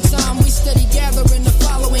the meantime, we steady gathering the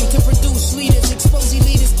following to produce leaders, expose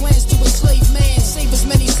leaders' plans to enslave man. Save as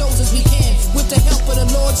many souls as we can with the help of the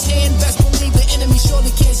Lord's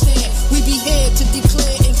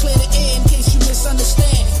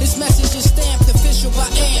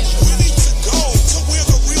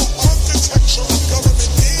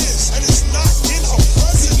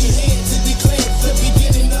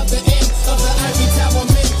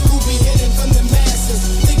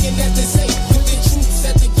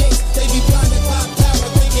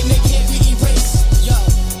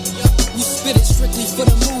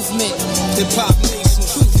movement. Hip Hop Nation,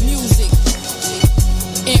 truth music.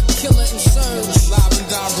 Amp Killer and Surge. Live and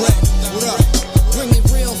direct. What up? Bring it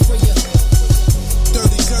real for you.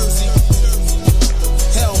 Dirty Jersey.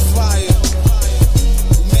 Hellfire.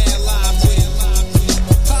 Mad Live with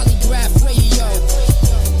Polygraph Radio.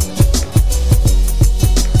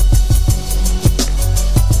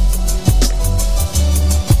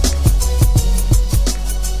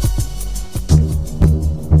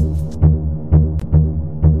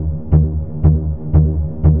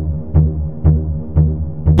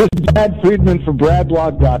 This is Brad Friedman from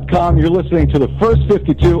BradBlog.com. You're listening to the First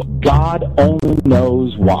 52. God only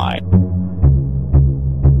knows why.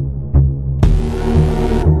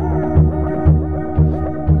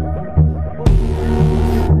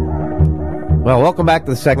 Well, welcome back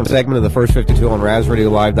to the second segment of the First 52 on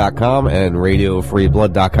RazRadioLive.com and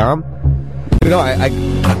RadioFreeBlood.com. You know,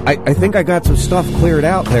 I think I got some stuff cleared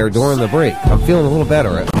out there during the break. I'm feeling a little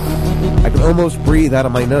better. I can almost breathe out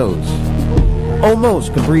of my nose.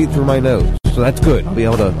 Almost can breathe through my nose. So that's good. I'll be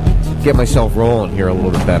able to get myself rolling here a little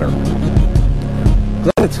bit better.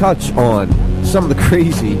 Glad to touch on some of the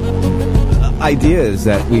crazy ideas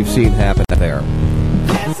that we've seen happen there.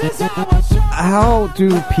 How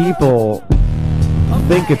do people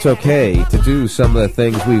think it's okay to do some of the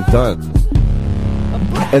things we've done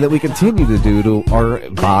and that we continue to do to our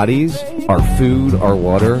bodies, our food, our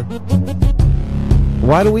water?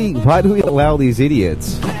 Why do we allow these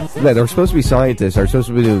idiots that are supposed to be scientists, are supposed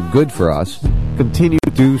to be doing good for us, continue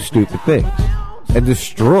to do stupid things and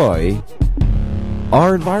destroy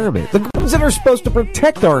our environment? The ones that are supposed to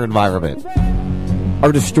protect our environment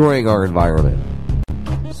are destroying our environment.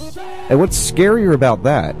 And what's scarier about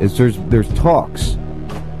that is there's talks,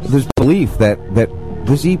 there's belief that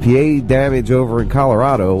this EPA damage over in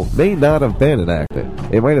Colorado may not have been enacted.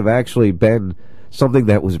 It might have actually been something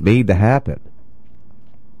that was made to happen.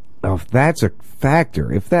 Now, if that's a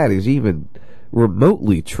factor, if that is even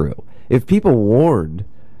remotely true, if people warned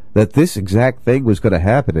that this exact thing was going to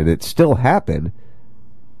happen and it still happened,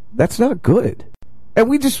 that's not good. And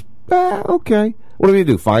we just, okay. What are we going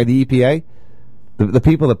to do, fine the EPA? The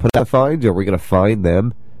people that put out fines, are we going to fine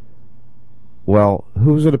them? Well,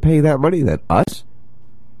 who's going to pay that money then? Us?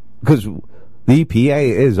 Because the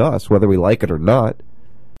EPA is us, whether we like it or not.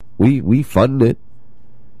 We fund it.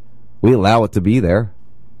 We allow it to be there.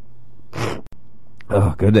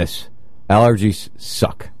 Oh, goodness. Allergies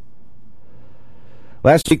suck.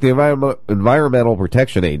 Last week, the Environmental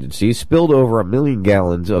Protection Agency spilled over 1 million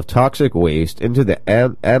gallons of toxic waste into the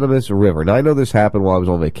Animas River. Now, I know this happened while I was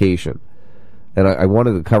on vacation, and I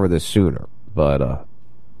wanted to cover this sooner, but,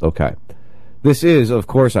 okay. This is, of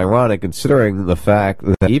course, ironic considering the fact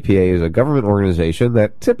that the EPA is a government organization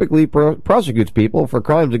that typically prosecutes people for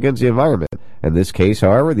crimes against the environment. In this case,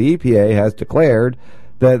 however, the EPA has declared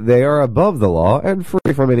that they are above the law and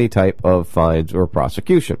free from any type of fines or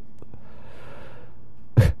prosecution.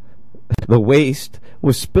 The waste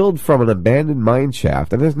was spilled from an abandoned mine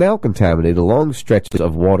shaft and has now contaminated long stretches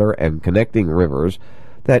of water and connecting rivers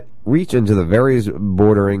that reach into the various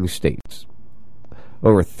bordering states.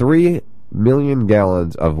 Over 3 million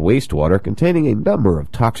gallons of wastewater containing a number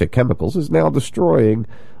of toxic chemicals is now destroying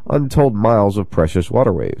untold miles of precious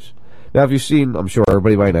waterways. Now, if you've seen, I'm sure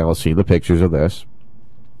everybody by now has seen the pictures of this.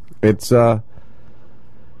 It's, wow.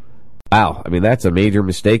 I mean, that's a major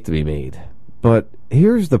mistake to be made. But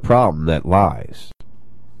here's the problem that lies.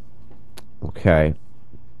 Okay.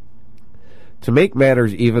 To make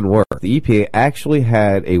matters even worse, the EPA actually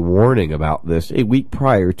had a warning about this a week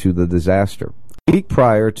prior to the disaster. A week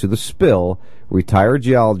prior to the spill, retired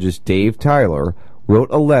geologist Dave Tyler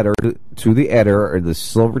wrote a letter to the editor of the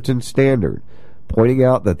Silverton Standard, pointing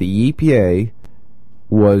out that the EPA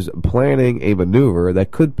was planning a maneuver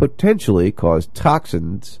that could potentially cause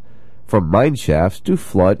toxins from mine shafts to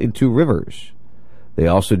flood into rivers. They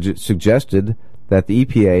also suggested that the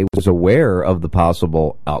EPA was aware of the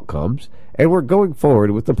possible outcomes and were going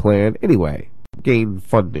forward with the plan anyway, gain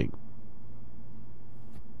funding.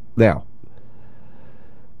 Now,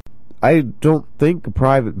 I don't think a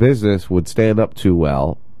private business would stand up too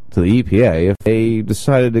well to the EPA if they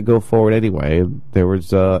decided to go forward anyway, and there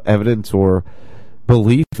was evidence or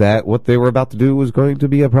belief that what they were about to do was going to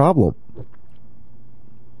be a problem.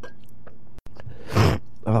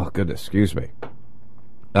 Oh, goodness, excuse me.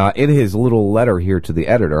 In his little letter here to the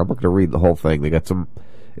editor, I'm not going to read the whole thing. They got some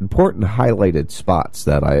important highlighted spots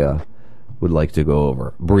that I would like to go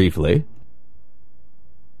over briefly.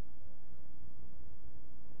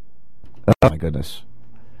 Oh, my goodness.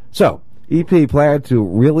 So, EP plan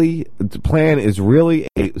is really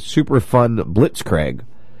a super fun blitzkrieg.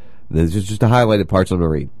 This is just the highlighted parts I'm going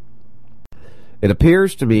to read. It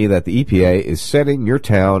appears to me that the EPA is setting your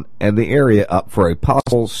town and the area up for a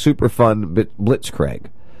possible Superfund blitzkrieg.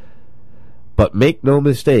 But make no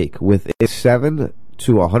mistake, within 7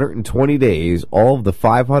 to 120 days, all of the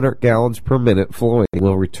 500 gallons per minute flowing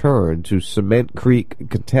will return to Cement Creek.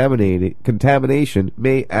 Contamination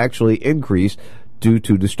may actually increase due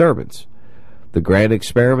to disturbance. The grand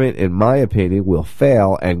experiment, in my opinion, will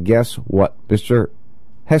fail, and guess what Mr.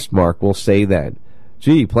 Hestmark will say then?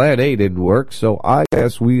 Gee, Plan A didn't work, so I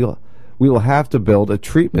guess we will have to build a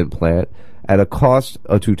treatment plant at a cost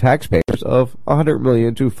to taxpayers of $100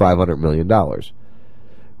 million to $500 million.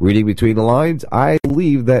 Reading between the lines, I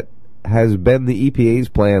believe that has been the EPA's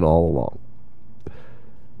plan all along.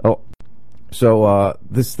 Oh, so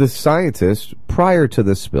this scientist, prior to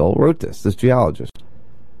this spill, wrote this geologist.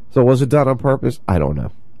 So was it done on purpose? I don't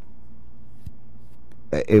know.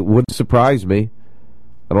 It wouldn't surprise me.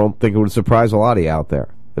 I don't think it would surprise a lot of you out there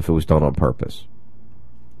if it was done on purpose.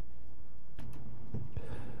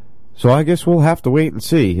 So I guess we'll have to wait and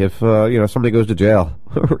see if somebody goes to jail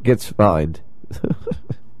or gets fined.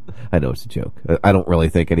 I know it's a joke. I don't really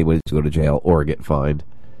think anybody's going to go to jail or get fined.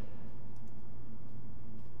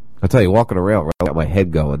 I'll tell you, walking around, I got my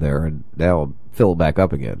head going there, and now I'm filling back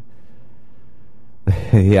up again.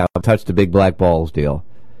 Yeah, I've touched the big black balls deal.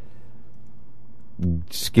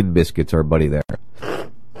 Skin biscuits, our buddy there.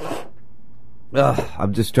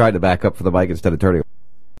 I'm just trying to back up for the mic instead of turning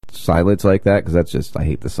silence like that, because that's just, I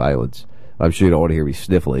hate the silence. I'm sure you don't want to hear me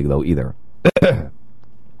sniffling, though, either.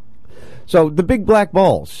 So, the big black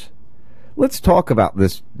balls. Let's talk about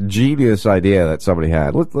this genius idea that somebody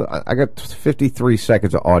had. I got 53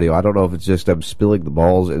 seconds of audio. I don't know if it's just them spilling the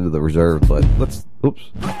balls into the reserve, but let's... Oops.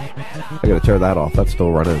 I gotta turn that off. That's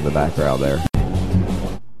still running in the background there.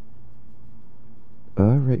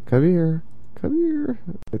 Alright, come here. Come here.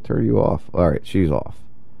 I turn you off. Alright, she's off.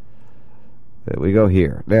 There we go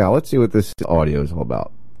here. Now, let's see what this audio is all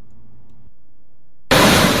about.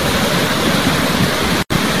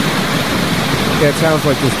 Yeah, it sounds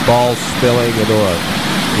like this ball spilling into a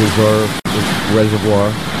reservoir.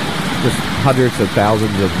 Just hundreds of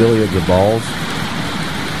thousands of billions of balls.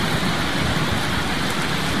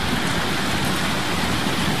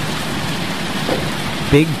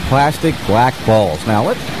 Big plastic black balls. Now,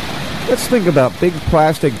 let's think about big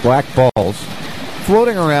plastic black balls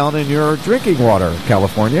floating around in your drinking water,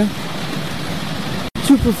 California,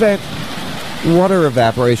 to prevent water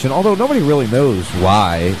evaporation, although nobody really knows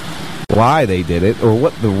why they did it, or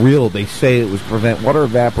what they say it was to prevent water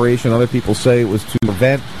evaporation. Other people say it was to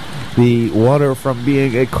prevent the water from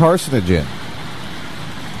being a carcinogen.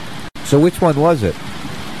 So which one was it?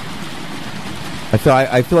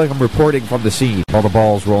 I feel like I'm reporting from the scene, all the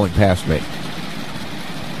balls rolling past me.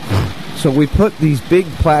 So we put these big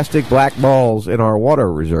plastic black balls in our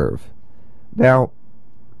water reserve. Now,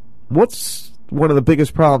 what's one of the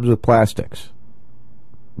biggest problems with plastics?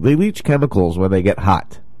 They leach chemicals when they get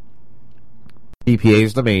hot. BPA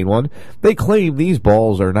is the main one. They claim these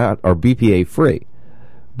balls are BPA free,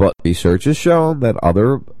 but research has shown that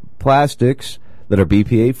other plastics that are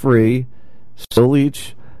BPA free still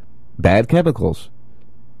leach bad chemicals,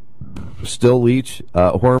 still leach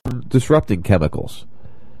hormone disrupting chemicals.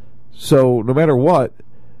 So no matter what,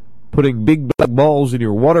 putting big black balls in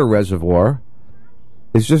your water reservoir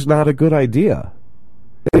is just not a good idea.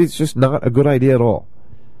 It's just not a good idea at all.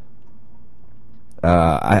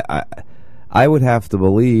 I would have to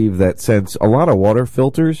believe that since a lot of water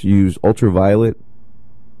filters use ultraviolet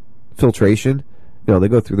filtration, they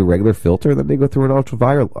go through the regular filter, then they go through an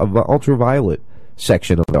ultraviolet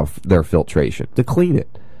section of their filtration to clean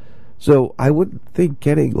it. So I wouldn't think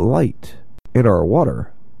getting light in our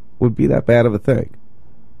water would be that bad of a thing.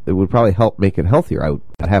 It would probably help make it healthier,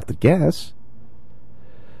 I'd have to guess.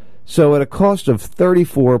 So at a cost of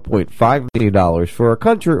 $34.5 million for a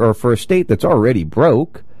country or for a state that's already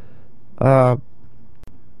broke, that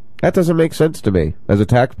doesn't make sense to me. As a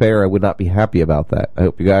taxpayer, I would not be happy about that. I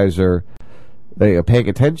hope you guys are paying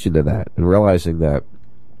attention to that and realizing that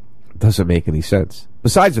it doesn't make any sense.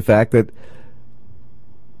 Besides the fact that,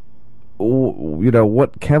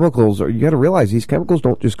 what chemicals are, you got to realize these chemicals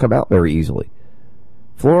don't just come out very easily.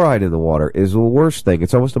 Fluoride in the water is the worst thing.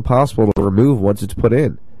 It's almost impossible to remove once it's put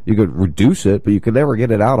in. You can reduce it, but you can never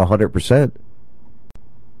get it out 100%.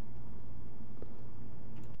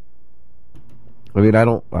 I mean, I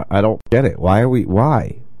don't get it. Why?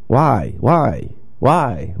 I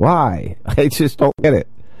just don't get it.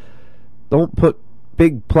 Don't put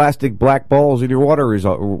big plastic black balls in your water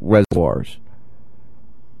reservoirs.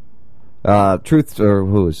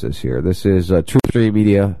 Who is this here? This is Truth Stream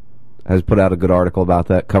Media has put out a good article about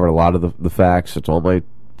that, covered a lot of the facts. It's on my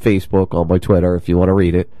Facebook, on my Twitter, if you want to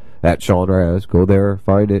read it, at Sean Raz. Go there,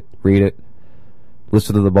 find it, read it,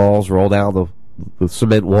 listen to the balls roll down the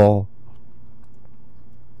cement wall.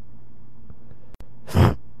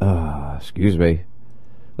 Excuse me.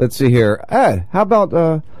 Let's see here. How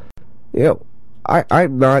about,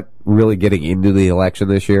 I'm not really getting into the election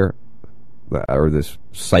this year, or this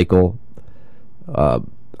cycle. I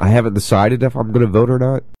haven't decided if I'm going to vote or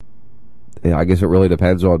not. I guess it really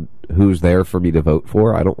depends on who's there for me to vote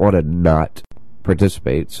for. I don't want to not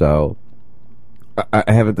participate, so I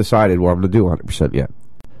haven't decided what I'm going to do 100% yet.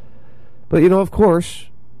 But, of course,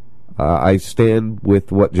 I stand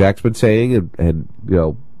with what Jack's been saying and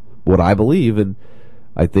what I believe, and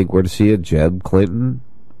I think we're to see a Jeb Clinton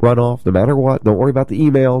runoff no matter what. Don't worry about the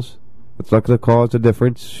emails. It's not going to cause a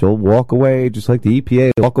difference. She'll walk away just like the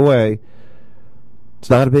EPA walk away. It's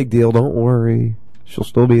not a big deal. Don't worry. She'll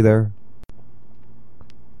still be there.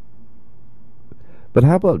 But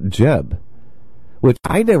how about Jeb? Which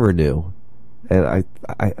I never knew. And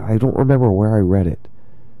I don't remember where I read it.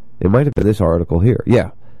 It might have been this article here.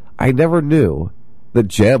 Yeah. I never knew that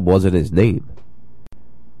Jeb wasn't his name.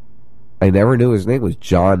 I never knew his name was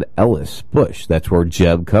John Ellis Bush. That's where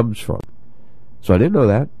Jeb comes from. So I didn't know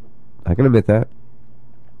that. I can admit that.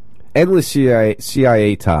 Endless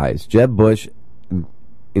CIA ties. Jeb Bush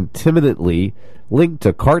intimately linked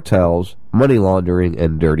to cartels, money laundering,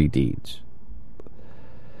 and dirty deeds.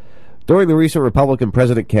 During the recent Republican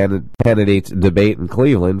president candidates debate in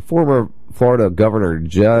Cleveland, former Florida Governor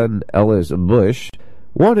John Ellis Bush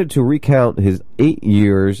wanted to recount his 8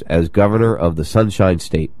 years as governor of the Sunshine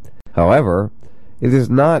State. However, it is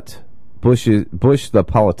not Bush the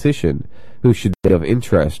politician who should be of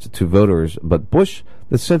interest to voters, but Bush,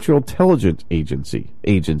 the Central Intelligence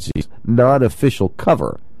Agency's non-official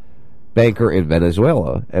cover, banker in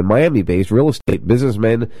Venezuela, and Miami-based real estate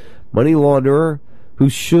businessman, money launderer, who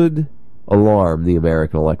should alarm the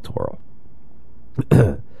American electorate.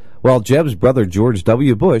 While Jeb's brother George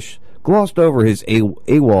W. Bush glossed over his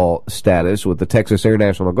AWOL status with the Texas Air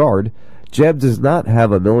National Guard, Jeb does not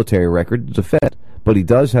have a military record to defend, but he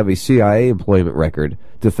does have a CIA employment record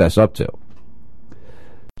to fess up to.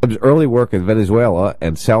 Jeb's early work in Venezuela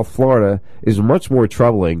and South Florida is much more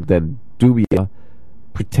troubling than Dubia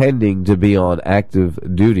pretending to be on active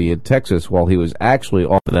duty in Texas while he was actually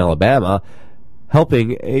off in Alabama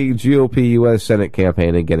helping a GOP U.S. Senate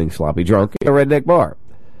campaign and getting sloppy drunk in a redneck bar.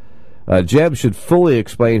 Jeb should fully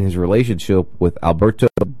explain his relationship with Alberto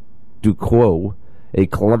Ducro, a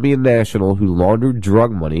Colombian national who laundered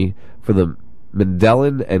drug money for the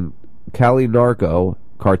Medellin and Cali narco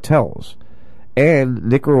cartels, and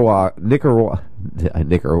Nicaragua's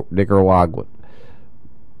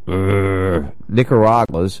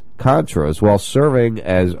Contras while serving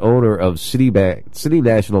as owner of City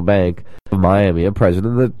National Bank of Miami and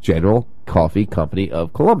president of the General Coffee Company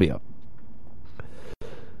of Colombia.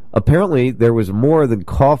 Apparently, there was more than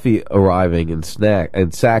coffee arriving and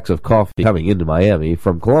sacks of coffee coming into Miami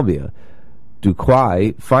from Colombia.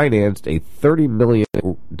 Duquay financed a $30 million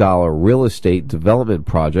real estate development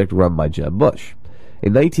project run by Jeb Bush.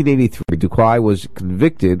 In 1983, Duquay was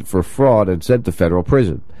convicted for fraud and sent to federal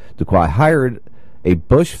prison. Duquay hired a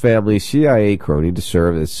Bush family CIA crony to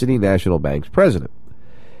serve as City National Bank's president.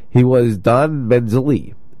 He was Don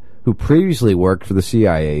Benzali, who previously worked for the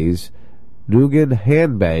CIA's Nugan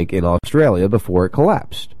Hand Bank in Australia before it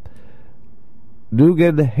collapsed.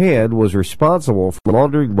 Nugan Hand was responsible for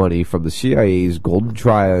laundering money from the CIA's Golden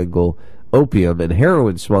Triangle opium and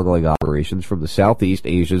heroin smuggling operations from the Southeast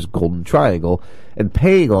Asia's Golden Triangle and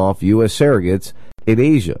paying off U.S. surrogates in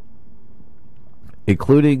Asia,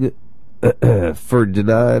 including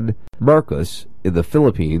Ferdinand Marcos in the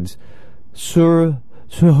Philippines, Suhoja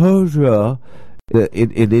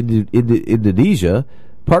in Indonesia,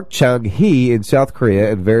 Park Chung-hee in South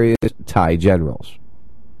Korea, and various Thai generals.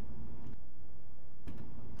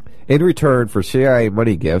 In return for CIA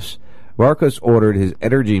money gifts, Marcos ordered his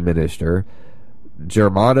energy minister,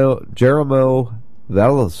 Jerome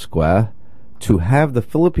Velasquez, to have the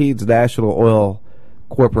Philippines National Oil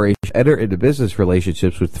Corporation enter into business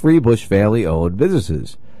relationships with three Bush family-owned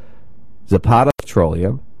businesses: Zapata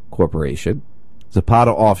Petroleum Corporation,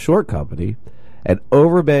 Zapata Offshore Company, and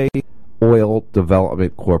Overbay Oil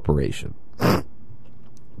Development Corporation.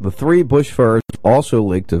 The three Bush firms also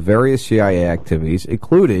linked to various CIA activities,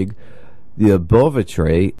 including the abortive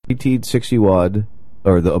 1961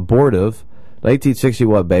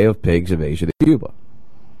 Bay of Pigs invasion in Cuba.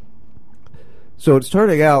 So it's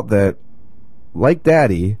turning out that, like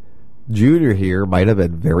Daddy, Junior here might have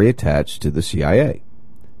been very attached to the CIA.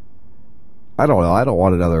 I don't know. I don't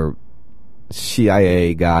want another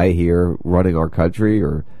CIA guy here running our country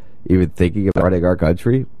or even thinking of running our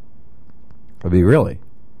country? I mean, really?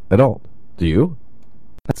 I don't. Do you?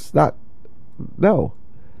 That's not... No.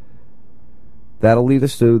 That'll lead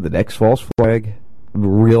us to the next false flag.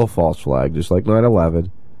 Real false flag, just like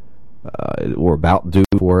 9/11. We're about due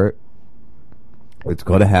for it. It's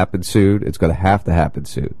going to happen soon. It's going to have to happen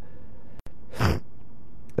soon.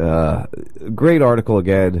 Great article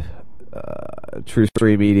again. Truth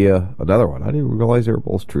Stream Media. Another one. I didn't even realize they were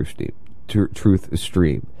both Truth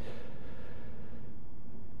Stream.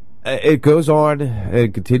 It goes on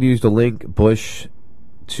and continues to link Bush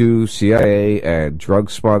to CIA and drug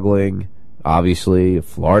smuggling. Obviously,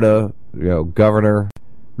 Florida, governor,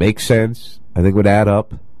 makes sense. I think would add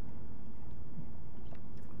up.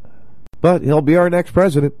 But he'll be our next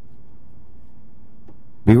president.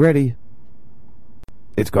 Be ready.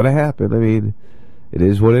 It's going to happen. I mean, it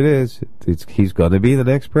is what it is. He's going to be the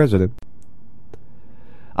next president.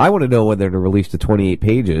 I want to know when they're going to release the 28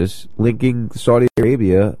 pages linking Saudi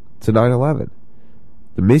Arabia to 9/11.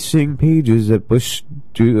 The missing pages that Bush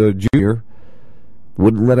Jr.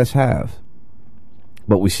 wouldn't let us have.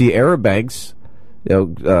 But we see Arab banks,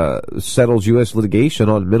 settles U.S. litigation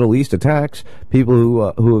on Middle East attacks.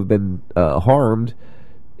 People who have been harmed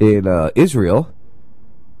in Israel.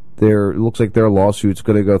 It looks like their lawsuit's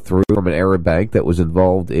going to go through from an Arab bank that was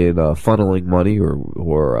involved in funneling money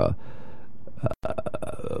or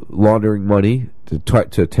laundering money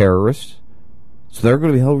to terrorists. So they're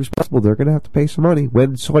going to be held responsible. They're going to have to pay some money.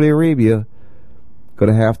 When Saudi Arabia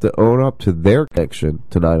going to have to own up to their connection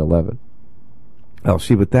to 9/11. Oh,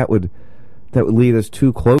 see, but that would lead us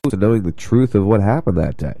too close to knowing the truth of what happened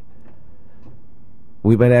that day.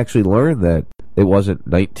 We might actually learn that it wasn't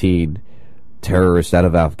 19 terrorists out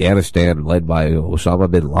of Afghanistan led by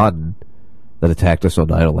Osama bin Laden that attacked us on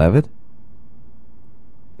 9/11.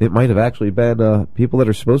 It might have actually been people that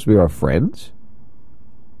are supposed to be our friends.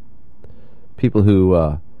 People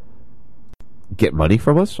who get money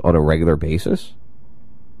from us on a regular basis.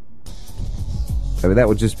 I mean, that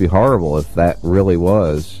would just be horrible if that really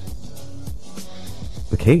was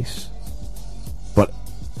the case. But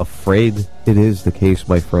afraid it is the case,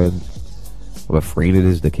 my friend. I'm afraid it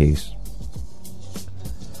is the case.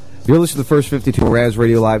 You're listening to the First 52 on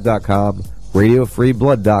RazRadioLive.com,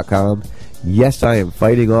 RadioFreeBlood.com. Yes, I am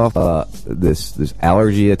fighting off this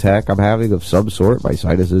allergy attack I'm having of some sort. My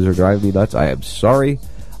sinuses are driving me nuts. I am sorry.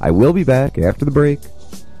 I will be back after the break.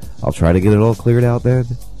 I'll try to get it all cleared out then.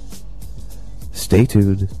 Stay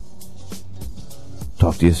tuned.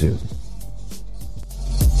 Talk to you soon.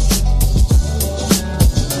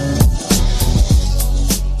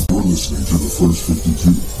 You're listening to the First 52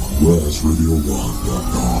 on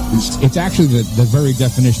RazRadioLive.com. It's actually the very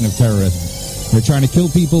definition of terrorism. They're trying to kill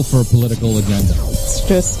people for a political agenda. It's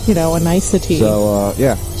just, a nicety. So,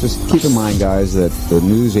 just keep in mind, guys, that the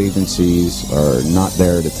news agencies are not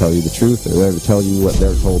there to tell you the truth. They're there to tell you what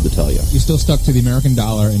they're told to tell you. You're still stuck to the American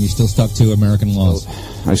dollar, and you're still stuck to American laws.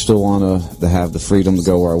 I still want to have the freedom to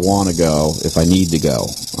go where I want to go if I need to go.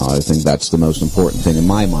 I think that's the most important thing in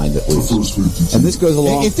my mind, at least. And this goes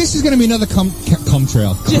along... If this is going to be another cum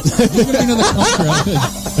trail. This is going to be another cum trail.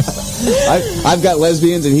 I've got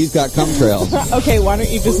lesbians and he's got cum trails. Okay, why don't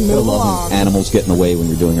you just move along? Animals getting away when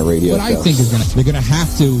you're doing a radio show. What I think is they're going to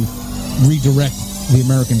have to redirect the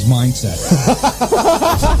Americans' mindset.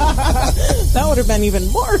 That would have been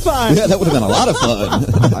even more fun. Yeah, that would have been a lot of fun.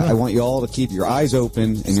 I want you all to keep your eyes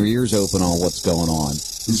open and your ears open on what's going on.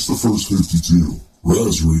 It's the First 52,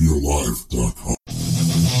 RazRadioLive.com.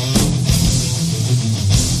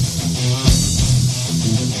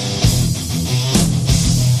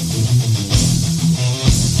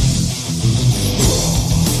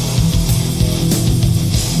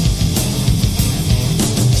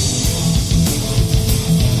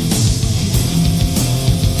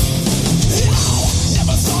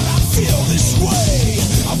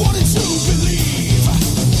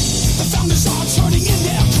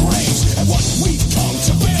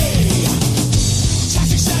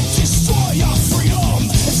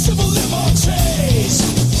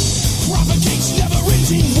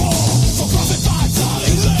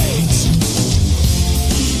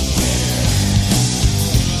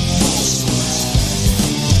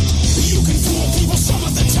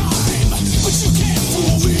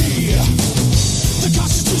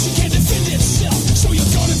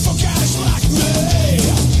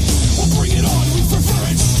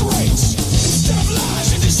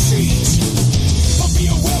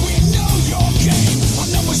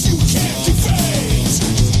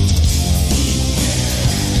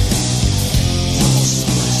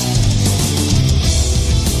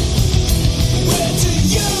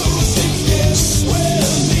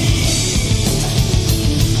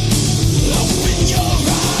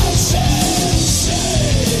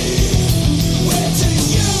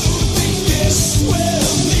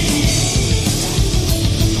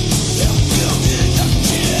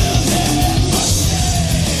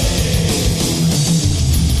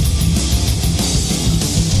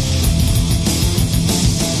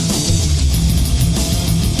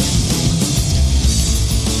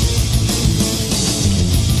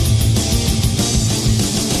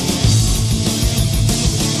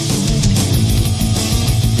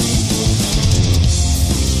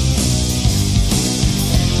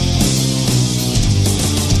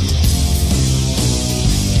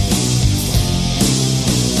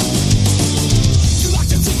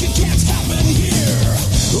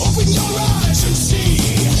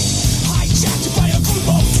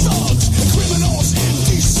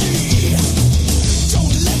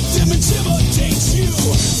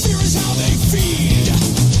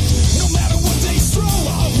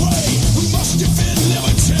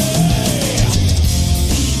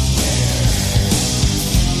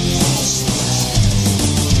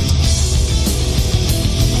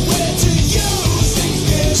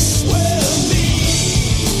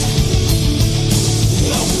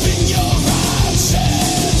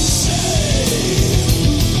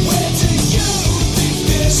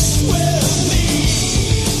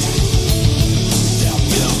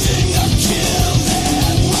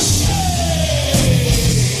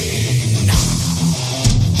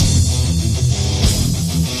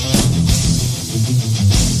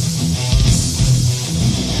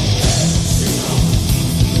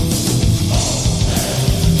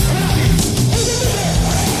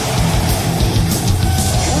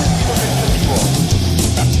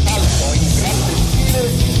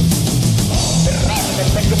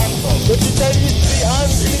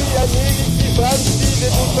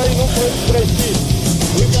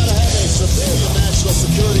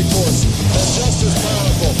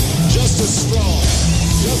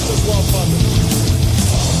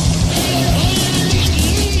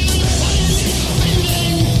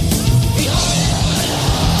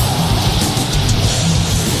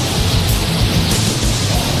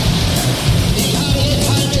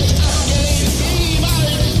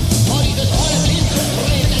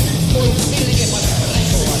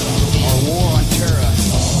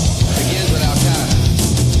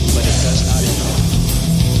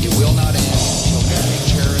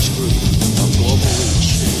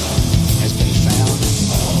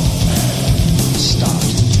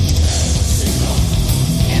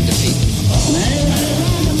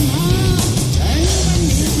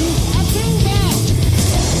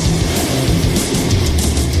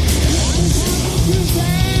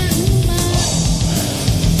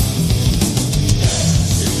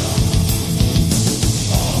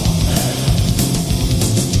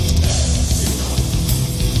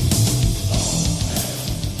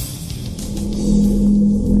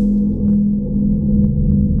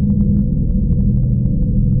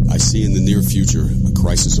 future, a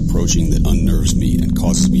crisis approaching that unnerves me and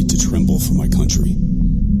causes me to tremble for my country.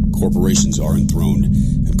 Corporations are enthroned,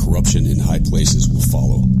 and corruption in high places will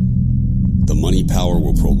follow. The money power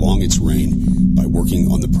will prolong its reign by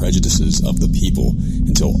working on the prejudices of the people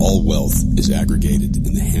until all wealth is aggregated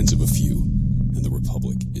in the hands of a few, and the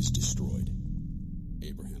republic is destroyed.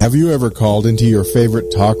 Have you ever called into your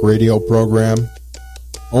favorite talk radio program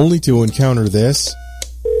only to encounter this?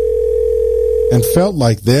 And felt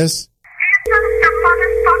like this?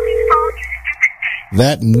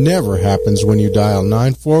 That never happens when you dial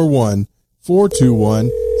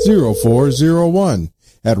 941-421-0401.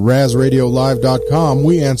 At RazRadioLive.com,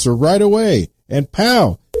 we answer right away. And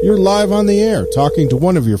pow, you're live on the air talking to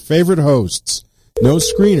one of your favorite hosts. No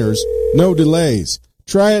screeners, no delays.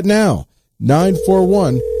 Try it now.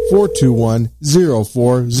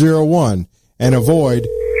 941-421-0401 and avoid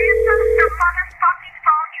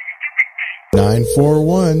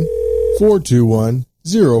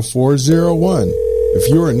 941-421-0401. If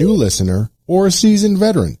you're a new listener or a seasoned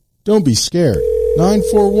veteran, don't be scared.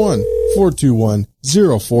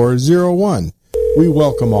 941-421-0401. We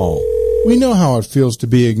welcome all. We know how it feels to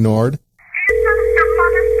be ignored.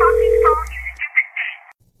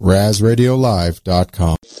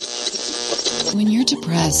 RazRadioLive.com. When you're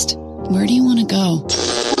depressed, where do you want to go?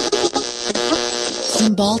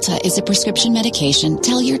 Cymbalta is a prescription medication.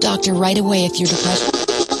 Tell your doctor right away if you're depressed.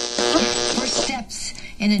 First steps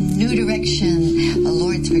in a new direction. The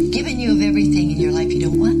Lord's forgiven you of everything in your life you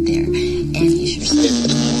don't want there. And He sure said.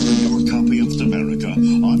 Your copy of America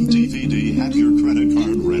on DVD. Have your credit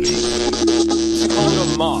card ready. Found a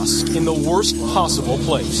mosque in the worst possible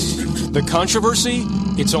place. The controversy?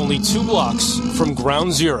 It's only 2 blocks from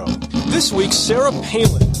Ground Zero. This week, Sarah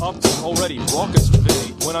Palin, up to already raucous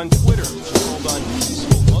debate, went on Twitter. She called on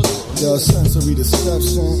peaceful Muslims. Yo, sensory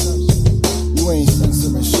deception. You ain't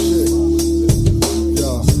censoring shit. Yo.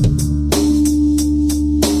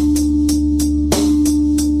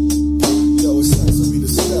 Yo, it's sensory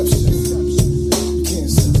deception. You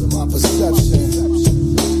can't censor my perception.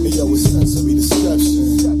 Hey, yo, it's sensory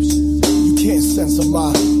deception. You can't censor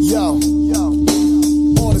my... Yo.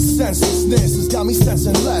 All the senselessness has got me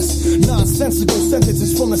sensing less. Nonsensical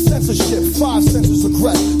sentences from the censorship. 5 senses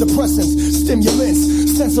regret, depressants, stimulants,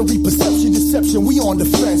 sensory perception, deception. We on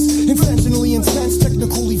defense. Intentionally intense,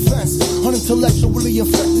 technical events. Unintellectually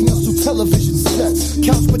infecting us through television sets.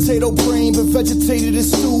 Couch potato brain, but vegetated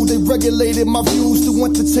as stew. They regulated my views through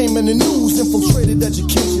entertainment and news. Infiltrated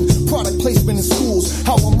education, product placement in schools.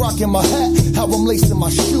 How I'm rocking my hat, how I'm lacing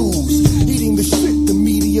my shoes. Eating the shit the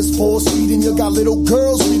media's force feeding. You got little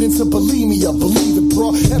girls reading to bulimia. Believe it,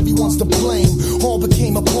 bro, everyone's to blame. All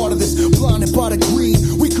became a part of this, blinded by the greed.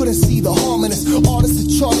 We couldn't see the harmonists. Artists are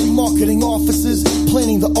charging marketing offices,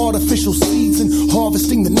 planting the artificial seeds and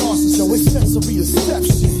harvesting the narcissist. So it's sensory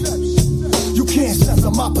deception. You can't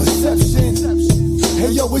censor my perception.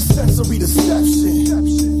 Hey yo, it's sensory deception.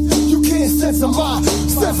 You can't censor my,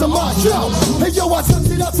 yo. Hey yo, I touch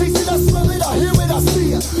it, I taste it, I smell it, I hear it, I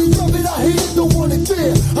see it. Love it, I hate it, don't want it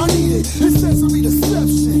there. I need it, it's sensory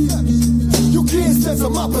deception. You can't censor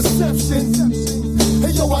my perception.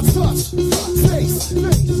 Hey yo, I touch, taste,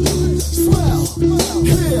 smell,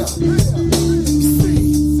 hear,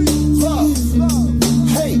 see, love,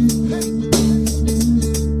 hate.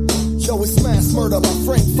 Yo, it's mass murder by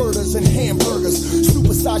frankfurters and hamburgers.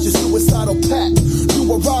 Supersize your suicidal pack.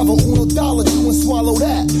 Do a rival, $1 do and swallow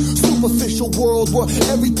that. Superficial world where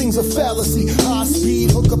everything's a fallacy. High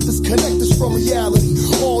speed, hook up, disconnect us from reality.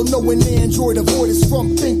 All knowing Android, avoid us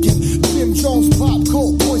from thinking. Jim Jones, pop,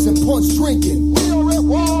 coke, poison, punch, drinking. We are at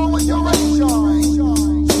war with your race.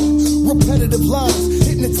 Repetitive lines,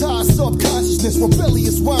 hypnotize subconsciousness.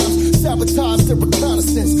 Rebellious rhymes, sabotage their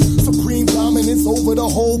reconnaissance. Supreme dominance over the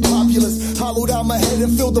whole populace. Hollowed out my head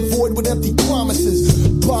and filled the void with empty promises.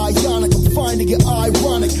 Bionic, I'm finding it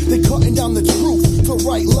ironic. They cutting down the truth to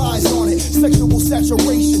write lies on it. Sexual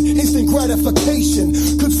saturation, instant gratification.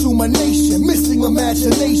 Consume a nation, missing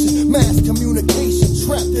imagination. Mass communication,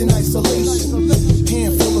 trapped in isolation.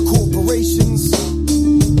 Handful of corporations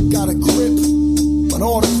got a grip on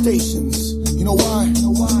all the stations. You know why?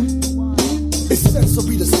 It's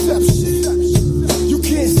sensory deception. You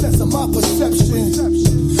can't censor my perception.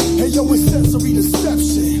 Hey yo, it's sensory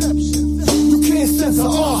deception. You can't censor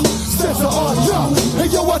yo. Hey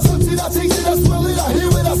yo, I touch it, I taste it, I smell it, I hear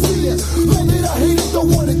it, I see it. Love it, I hate it, don't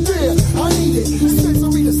want it there. I need it, it's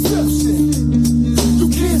sensory deception. You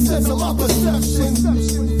can't censor my perception.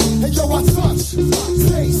 Hey yo, I touch,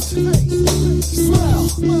 taste, smell,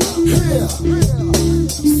 hear,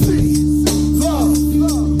 see, love,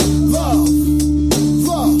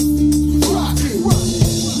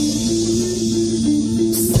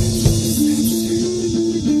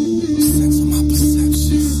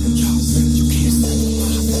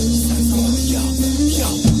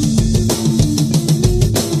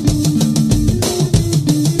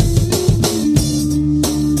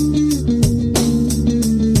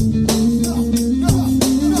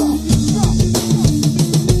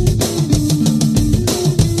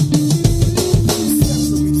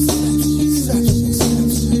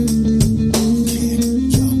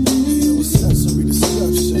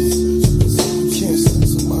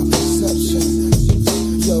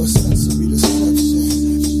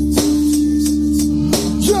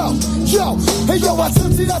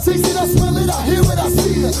 touch it, I taste it, I smell it, I hear it, I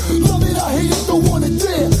see it. Love it, I hate it, don't want it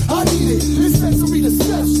there. I need it, it's sensory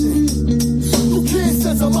deception. You can't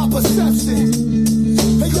censor my perception.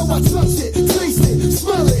 Hey yo, I touch it, taste it,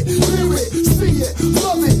 smell it, hear it, see it,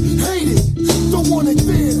 love it, hate it. Don't want it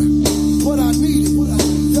there, but I need it. But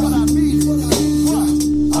I need it.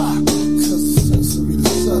 Cause it's sensory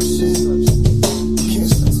deception. You can't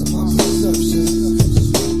censor my perception.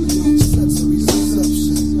 Sensory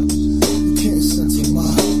deception. You can't censor my.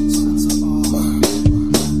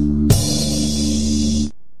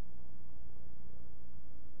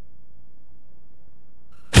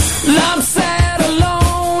 I'm sad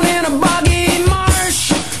alone in a boggy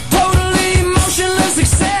marsh, totally motionless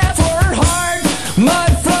except for her heart.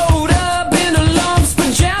 Mud flowed up in her lumps,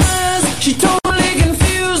 pajamas. She totally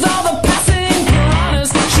confused all the passing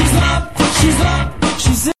piranhas. She's up,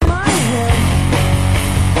 she's in my head.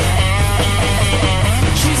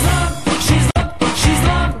 She's up,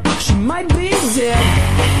 she might be dead.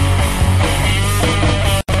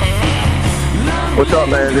 What's up,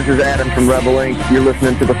 man? This is Adam from Rebel Inc. You're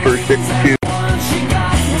listening to the First 52.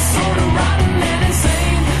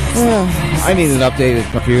 I need an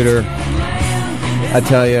updated computer. I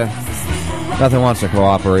tell you, nothing wants to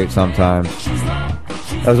cooperate sometimes.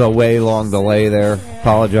 That was a way long delay there.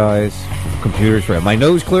 Apologize. Computer's free. My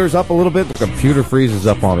nose clears up a little bit. The computer freezes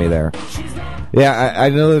up on me there. Yeah, I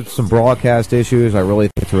know there's some broadcast issues. I really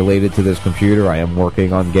think it's related to this computer. I am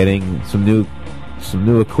working on getting some new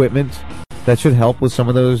equipment that should help with some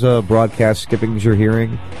of those broadcast skippings you're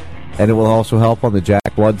hearing. And it will also help on the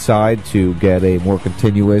Jack Blood side to get a more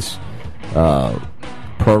continuous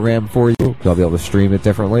program for you. I'll be able to stream it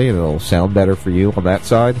differently, and it'll sound better for you on that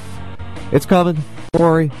side. It's coming. Don't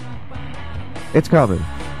worry. It's coming.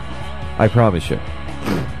 I promise you.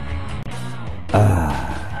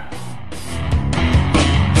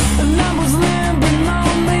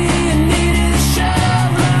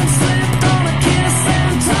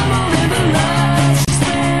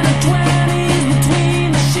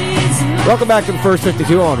 Welcome back to the First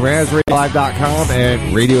 52 on RazRadioLive.com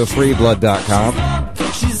and RadioFreeBlood.com.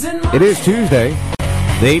 It is Tuesday,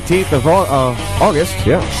 the 18th of August.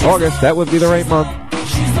 Yeah, August. That would be the right month.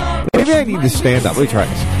 Maybe I need to stand up. Let me try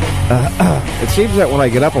this. It seems that when I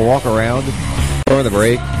get up and walk around during the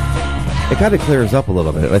break, it kind of clears up a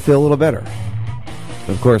little bit. I feel a little better.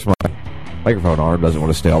 Of course, my microphone arm doesn't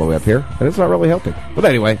want to stay all the way up here, and it's not really helping. But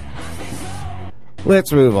anyway,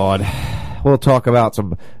 let's move on. We'll talk about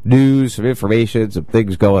some news, some information, some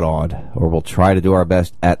things going on, or we'll try to do our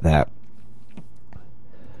best at that.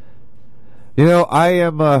 You know, I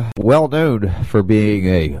am well known for being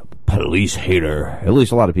a police hater. At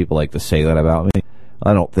least a lot of people like to say that about me.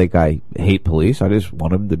 I don't think I hate police. I just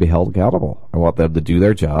want them to be held accountable. I want them to do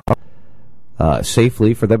their job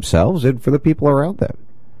safely for themselves and for the people around them,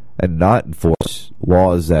 and not enforce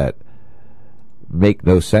laws that make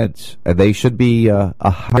no sense. And they should be a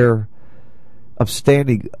higher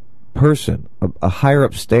upstanding person, a higher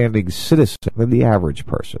upstanding citizen than the average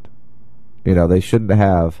person. You know, they shouldn't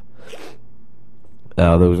have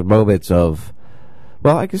those moments of,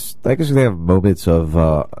 well, I guess they have moments of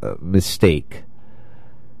mistake.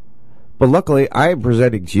 But luckily, I am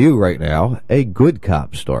presenting to you right now a good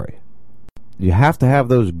cop story. You have to have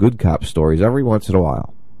those good cop stories every once in a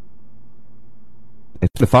while.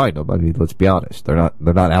 It's to find them. I mean, let's be honest. They're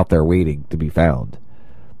not out there waiting to be found.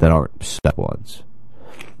 That aren't step ones.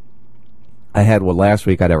 I had one last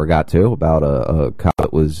week I never got to about a cop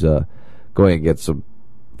that was going against some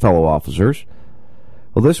fellow officers.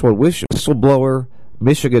 Well, this one, whistleblower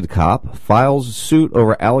Michigan cop files suit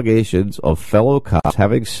over allegations of fellow cops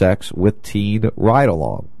having sex with teen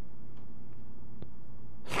ride-along.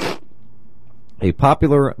 A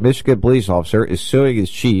popular Michigan police officer is suing his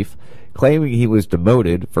chief, claiming he was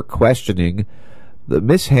demoted for questioning the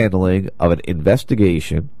mishandling of an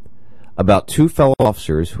investigation about two fellow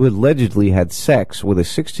officers who allegedly had sex with a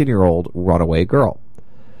 16-year-old runaway girl.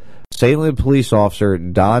 Salem police officer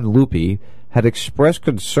Don Lupi had expressed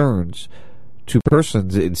concerns to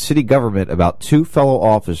persons in city government about two fellow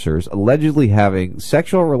officers allegedly having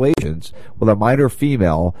sexual relations with a minor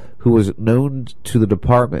female who was known to the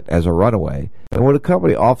department as a runaway and would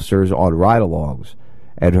accompany officers on ride-alongs,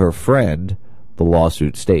 and her friend, the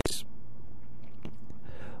lawsuit states.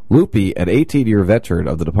 Lupi, an 18-year veteran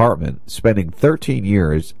of the department, spending 13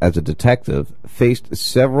 years as a detective, faced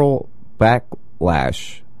severe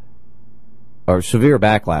backlash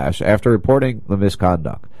after reporting the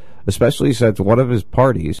misconduct, especially since one of his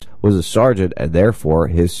parties was a sergeant and therefore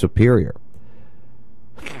his superior.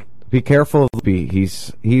 Be careful of Lupi.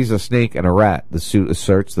 He's a snake and a rat, the suit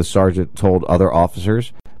asserts, the sergeant told other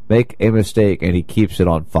officers. make a mistake and he keeps it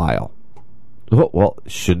on file. Well,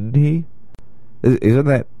 shouldn't he? Isn't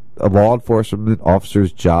that a law enforcement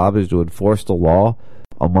officer's job, is to enforce the law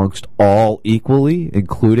amongst all equally,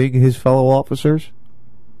 including his fellow officers?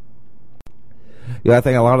 Yeah, I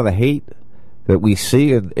think a lot of the hate that we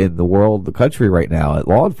see in the world, the country right now at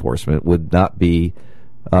law enforcement would not be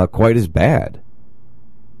quite as bad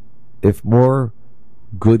if more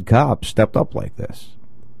good cops stepped up like this.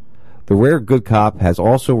 The rare good cop has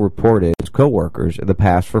also reported his co-workers in the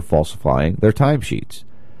past for falsifying their timesheets.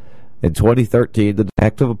 In 2013, the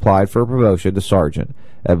detective applied for a promotion to sergeant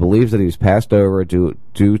and believes that he was passed over due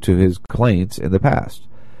to his complaints in the past.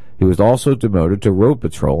 He was also demoted to road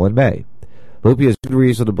patrol in May. Loopy has good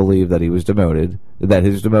reason to believe that he was demoted, that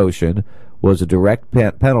his demotion was a direct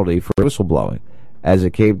penalty for whistleblowing, as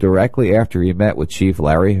it came directly after he met with Chief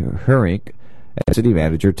Larry Herink and City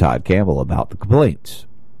Manager Todd Campbell about the complaints.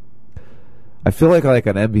 I feel like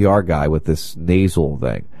an NPR guy with this nasal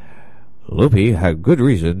thing. Loopy had good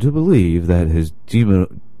reason to believe that his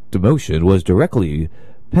demotion was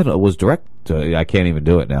I can't even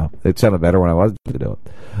do it now. It sounded better when I was to do it.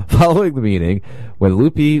 Following the meeting, when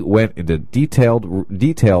Loopy went into detail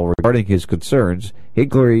regarding his concerns,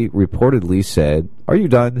 Higley reportedly said, "Are you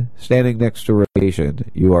done? Standing next to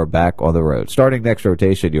rotation, you are back on the road. Starting next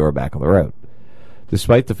rotation, you are back on the road."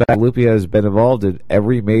 Despite the fact Loopy has been involved in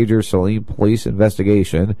every major Saline police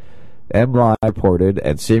investigation, MLI reported,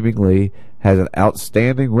 and seemingly has an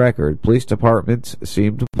outstanding record, police departments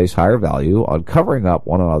seem to place higher value on covering up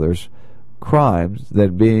one another's crimes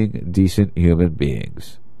than being decent human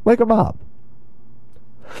beings. Like a mob.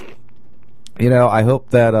 I hope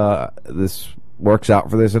that this works out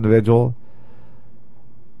for this individual.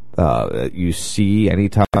 You see,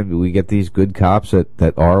 anytime we get these good cops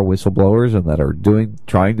that are whistleblowers and that are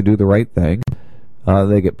trying to do the right thing,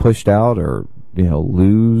 they get pushed out or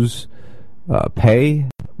lose pay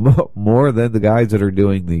more than the guys that are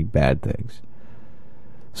doing the bad things.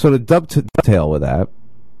 So to dovetail with that,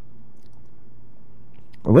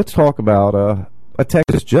 let's talk about a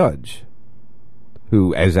Texas judge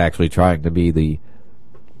who is actually trying to be the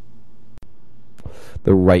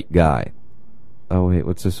right guy. Oh, wait,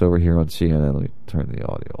 what's this over here on CNN? Let me turn the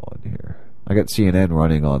audio on here. I got CNN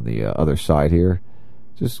running on the other side here.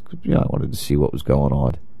 Just, I wanted to see what was going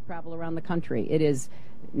on. Travel around the country. It is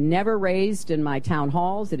never raised in my town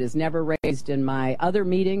halls. It is never raised in my other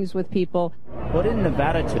meetings with people. But in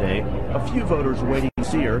Nevada today, a few voters waiting to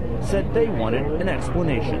see her said they wanted an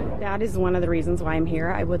explanation. That is one of the reasons why I'm here.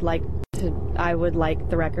 I would like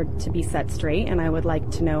the record to be set straight, and I would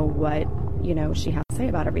like to know what she has to say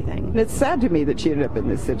about everything. And it's sad to me that she ended up in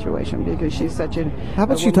this situation because she's such a... How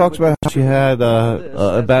about she talks about how she had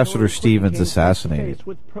Ambassador Stevens assassinated?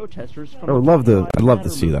 I'd love to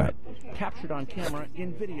see that. Captured on camera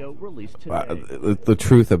in video released today. The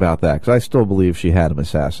truth about that, because I still believe she had him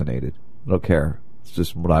assassinated. I don't care. It's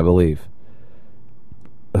just what I believe.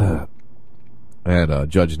 And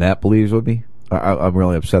Judge Knapp believes with me. I'm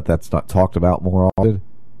really upset that's not talked about more often.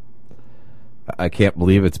 I can't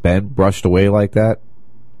believe it's been brushed away like that.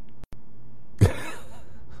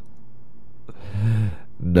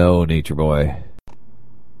 No, Nature Boy.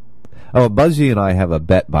 Oh, Buzzy and I have a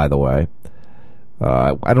bet, by the way.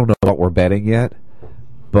 I don't know what we're betting yet,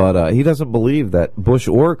 but he doesn't believe that Bush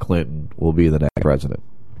or Clinton will be the next president.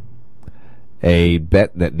 A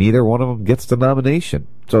bet that neither one of them gets the nomination.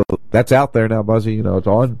 So that's out there now, Buzzy. It's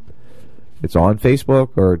on Facebook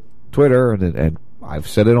or Twitter, and I've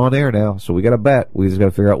said it on air now. So we got to bet. We just got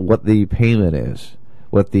to figure out what the payment is,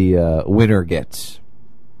 what the winner gets.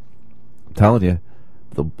 I'm telling you,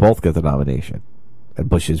 they'll both get the nomination, and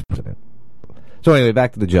Bush is president. So anyway,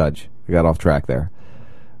 back to the judge. I got off track there.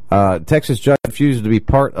 Texas judge refuses to be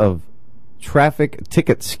part of traffic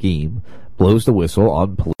ticket scheme, blows the whistle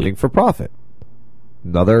on polluting for profit.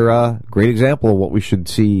 Another great example of what we should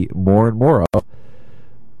see more and more of.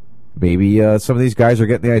 Maybe some of these guys are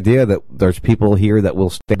getting the idea that there's people here that will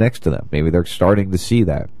stand next to them. Maybe they're starting to see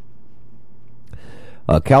that.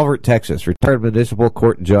 Calvert, Texas, retired municipal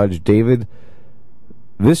court judge David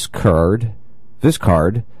Viscard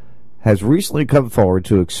has recently come forward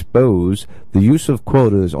to expose the use of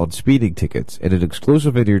quotas on speeding tickets. In an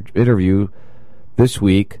exclusive interview this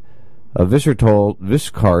week,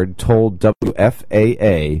 Viscard told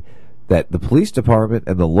WFAA that the police department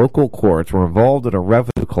and the local courts were involved in a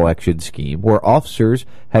revenue collection scheme where officers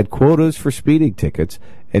had quotas for speeding tickets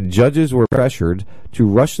and judges were pressured to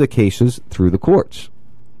rush the cases through the courts.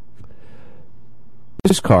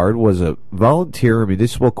 Viscard was a volunteer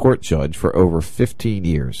municipal court judge for over 15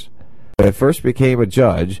 years. When I first became a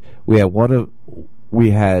judge, we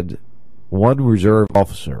had one reserve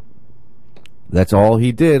officer. That's all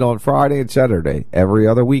he did on Friday and Saturday. Every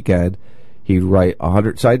other weekend, he'd write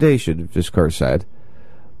 100 citations, Viscard said.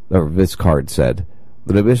 The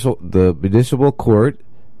municipal court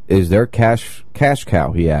is their cash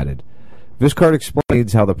cow, he added. Viscard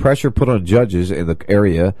explains how the pressure put on judges in the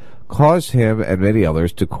area caused him and many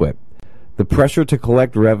others to quit. The pressure to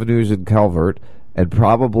collect revenues in Calvert and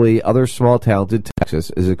probably other small towns in Texas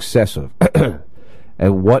is excessive.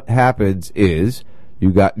 And what happens is you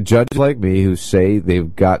got judges like me who say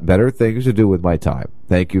they've got better things to do with my time.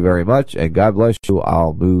 Thank you very much, and God bless you.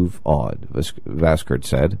 I'll move on, Viscard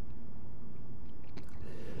said.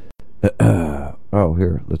 Oh,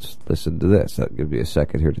 here, let's listen to this. That'll give me a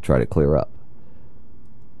second here to try to clear up.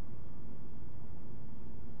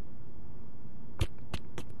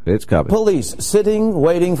 It's coming. Police sitting,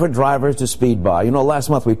 waiting for drivers to speed by. You know, last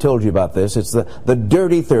month we told you about this. It's the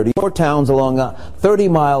Dirty 30. 4 towns along 30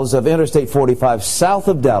 miles of Interstate 45 south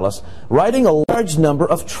of Dallas, writing a large number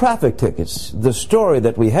of traffic tickets. The story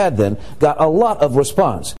that we had then got a lot of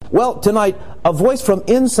response. Well, tonight, a voice from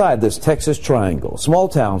inside this Texas triangle. Small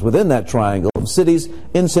towns within that triangle, cities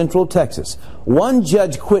in central Texas. One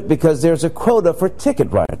judge quit because there's a quota for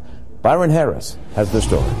ticket writing. Byron Harris has the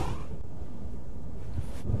story.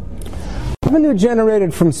 Revenue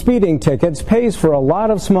generated from speeding tickets pays for a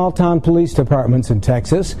lot of small-town police departments in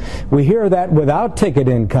Texas. We hear that without ticket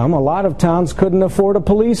income, a lot of towns couldn't afford a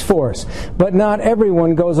police force. But not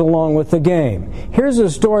everyone goes along with the game. Here's a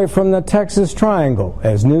story from the Texas Triangle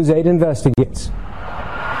as News 8 investigates.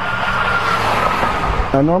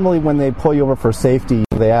 Normally when they pull you over for safety,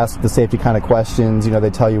 they ask the safety kind of questions. You know, they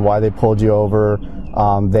tell you why they pulled you over.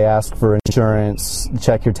 They ask for insurance,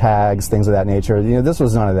 check your tags, things of that nature. You know, this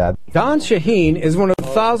was none of that. Don Shaheen is one of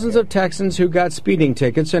thousands of Texans who got speeding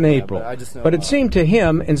tickets in April. But it seemed to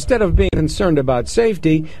him, instead of being concerned about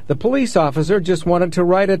safety, the police officer just wanted to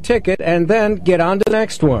write a ticket and then get on to the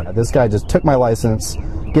next one. This guy just took my license,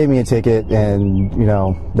 gave me a ticket, and, you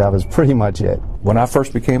know, that was pretty much it. When I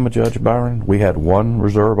first became a judge, Byron, we had one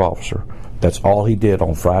reserve officer. That's all he did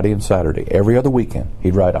on Friday and Saturday. Every other weekend,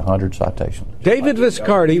 he'd write 100 citations. David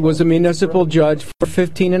Viscardi was a municipal judge for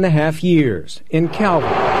 15 and a half years in Calvert.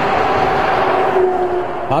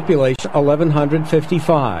 Population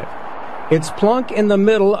 1,155. It's plunk in the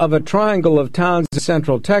middle of a triangle of towns in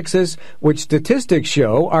central Texas, which statistics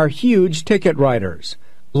show are huge ticket writers.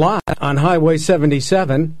 Lott on Highway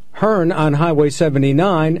 77, Hearn on Highway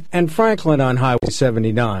 79, and Franklin on Highway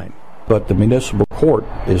 79. But the municipal court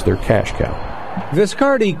is their cash cow.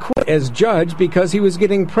 Viscardi quit as judge because he was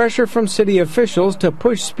getting pressure from city officials to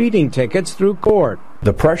push speeding tickets through court.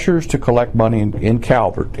 The pressures to collect money in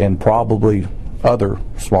Calvert and probably other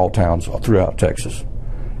small towns throughout Texas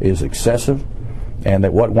is excessive, and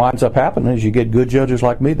that what winds up happening is you get good judges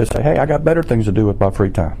like me that say, hey, I got better things to do with my free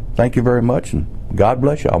time. Thank you very much, and God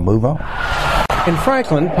bless you. I'll move on. In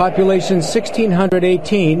Franklin, population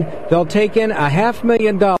 1,618, they'll take in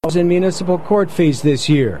 $500,000 in municipal court fees this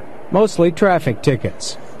year, mostly traffic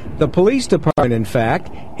tickets. The police department, in fact,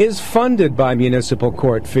 is funded by municipal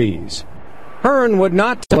court fees. Hearn would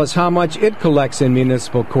not tell us how much it collects in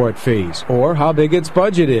municipal court fees or how big its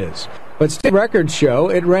budget is. But state records show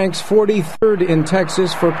it ranks 43rd in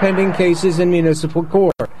Texas for pending cases in municipal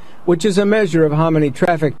court, which is a measure of how many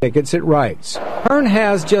traffic tickets it writes. Hearn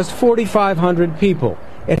has just 4,500 people.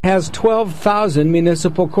 It has 12,000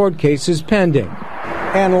 municipal court cases pending.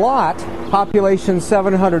 And Lott, population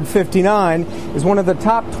 759, is one of the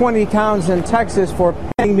top 20 towns in Texas for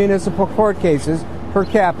pending municipal court cases per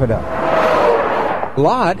capita.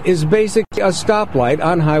 Lott is basically a stoplight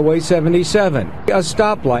on Highway 77, a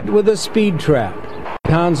stoplight with a speed trap.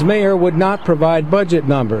 The town's mayor would not provide budget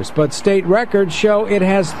numbers, but state records show it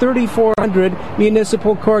has 3,400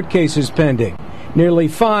 municipal court cases pending, nearly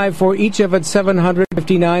 5 for each of its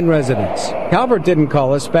 759 residents. Calvert didn't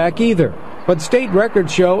call us back either, but state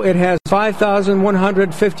records show it has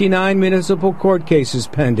 5,159 municipal court cases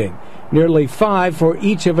pending, nearly 5 for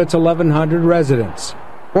each of its 1,100 residents.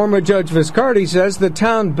 Former Judge Viscardi says the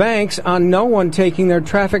town banks on no one taking their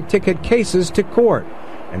traffic ticket cases to court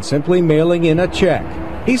and simply mailing in a check.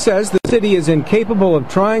 He says the city is incapable of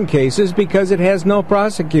trying cases because it has no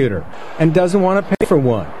prosecutor and doesn't want to pay for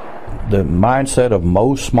one. The mindset of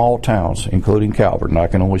most small towns, including Calvert, and I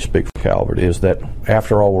can only speak for Calvert, is that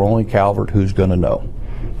after all, we're only Calvert, who's going to know?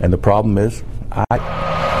 And the problem is,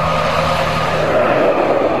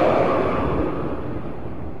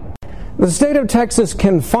 The state of Texas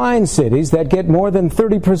can fine cities that get more than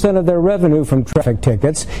 30% of their revenue from traffic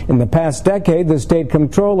tickets. In the past decade, the state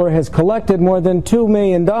comptroller has collected more than $2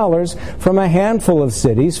 million from a handful of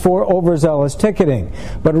cities for overzealous ticketing.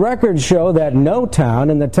 But records show that no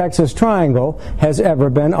town in the Texas Triangle has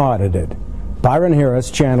ever been audited. Byron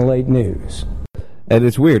Harris, Channel 8 News. And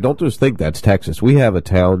it's weird. Don't just think that's Texas. We have a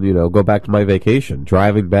town, go back to my vacation,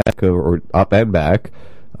 driving back or up and back.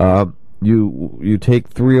 You take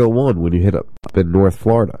 301 when you hit up in North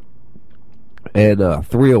Florida, and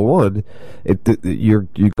 301,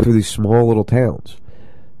 you go through these small little towns,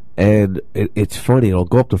 and it's funny. It'll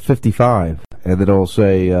go up to 55, and then it'll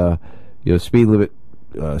say, speed limit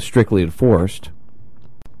strictly enforced,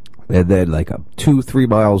 and then like 2-3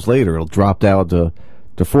 miles later, it'll drop down to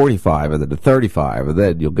 45, and then to 35, and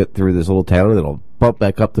then you'll get through this little town, and it'll bump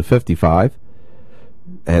back up to 55.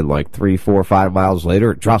 And like 3, 4, 5 miles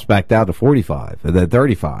later, it drops back down to 45, and then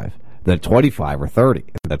 35, then 25 or 30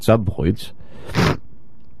 at some points.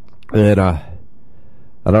 And I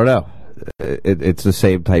don't know. It's the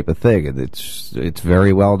same type of thing, and it's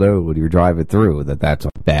very well known when you're driving through that's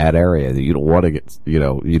a bad area that you don't want to get. You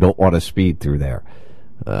don't want to speed through there.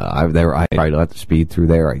 I try not to speed through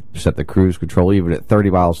there. I set the cruise control even at 30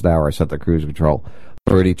 miles an hour. I set the cruise control.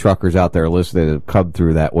 30 truckers out there listening have come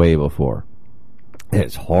through that way before.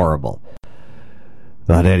 It's horrible.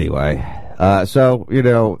 But anyway, so,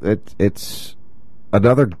 it's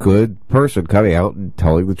another good person coming out and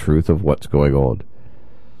telling the truth of what's going on.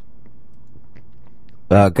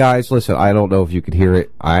 Guys, listen, I don't know if you can hear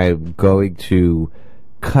it. I'm going to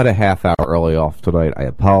cut a half hour early off tonight. I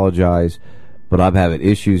apologize, but I'm having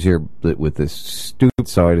issues here with this stupid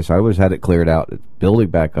sinus. I always had it cleared out. It's building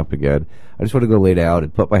back up again. I just want to go lay down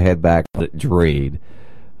and put my head back on it, drain.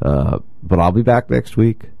 But I'll be back next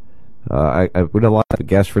week. I'm going to line up a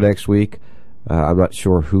guest for next week. I'm not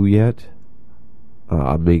sure who yet.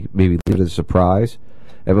 Maybe leave it as a surprise.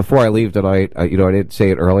 And before I leave tonight, I didn't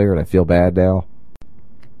say it earlier, and I feel bad now.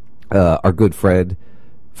 Our good friend,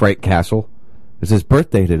 Frank Castle, it's his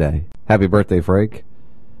birthday today. Happy birthday, Frank.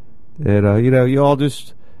 And, you all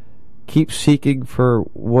just keep seeking for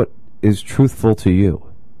what is truthful to you.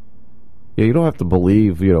 You don't have to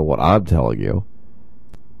believe, what I'm telling you.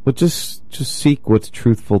 But just seek what's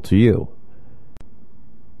truthful to you.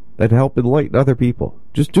 And help enlighten other people.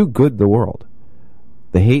 Just do good in the world.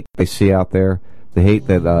 The hate I see out there, the hate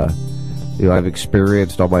that I've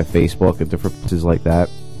experienced on my Facebook and different places like that,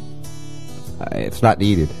 it's not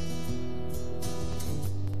needed.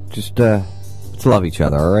 Just let's love each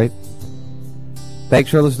other, alright? Thanks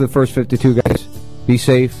for listening to the first 52, guys. Be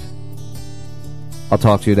safe. I'll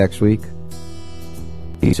talk to you next week.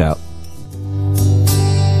 Peace out.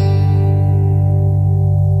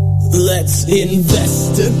 Let's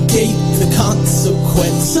investigate the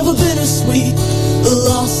consequence of a bittersweet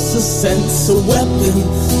loss of sense, a weapon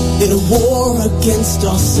in a war against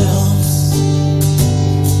ourselves.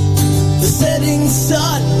 The setting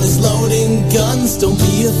sun is loading guns, don't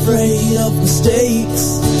be afraid of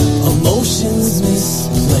mistakes, emotions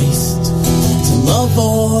misplaced, to love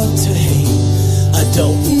or to hate. I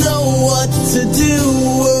don't know what to do,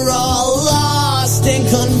 we're all lost and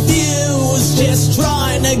confused, just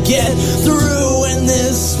trying to get through in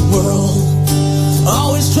this world.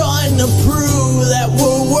 Always trying to prove that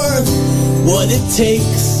we're worth what it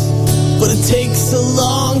takes, but it takes a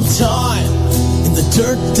long time in the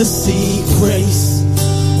dirt to see grace.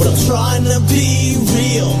 When I'm trying to be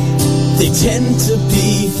real, they tend to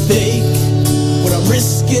be fake. When I'm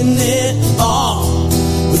risking it all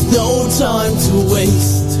with no time to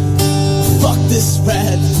waste. Fuck this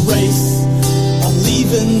rat race, I'm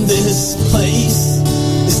leaving this place.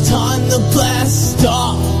 It's time to blast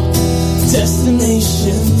off,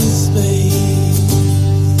 destination space.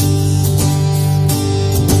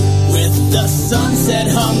 With the sunset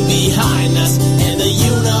hung behind us and the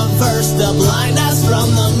universe to blind us from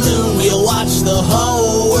the moon, we'll watch the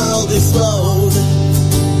whole world explode.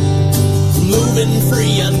 Moving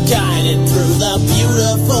free, unguided through the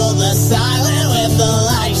beautiful, the silent, with the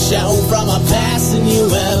light show from a passing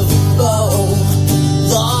UFO.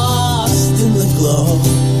 Lost in the glow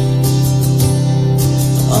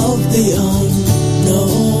of the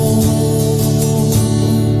unknown.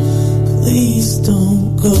 Please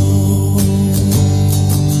don't go.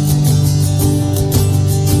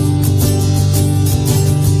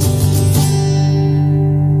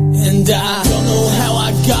 And I don't know how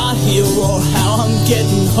I got here or how I'm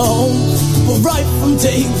getting home, but right from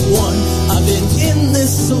day one I've been in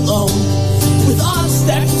this alone, with odds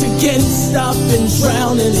stacked against. I've been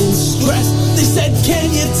drowning in stress. They said, can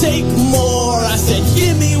you take more? I said,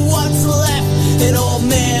 give me what's left, An old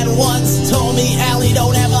man once told me, Allie,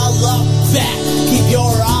 don't ever look back. Keep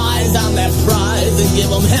your eyes on that prize and give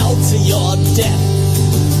them hell to your death.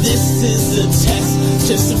 This is a test,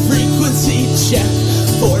 just a frequency check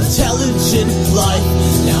for intelligent life.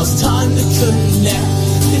 Now it's time to connect.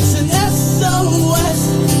 It's an SOS,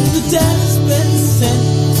 the death's been sent.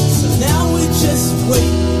 So now we just wait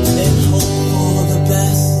and hope for the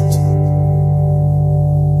best.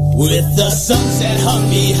 With the sunset hung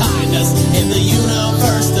behind us and the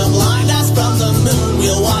universe to blind us from the moon,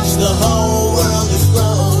 we'll watch the whole world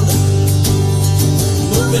explode.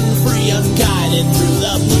 Moving free, unguided through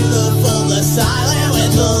the beautiful, the silent,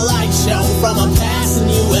 with the light show from a passing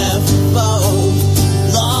UFO.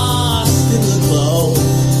 Lost in the glow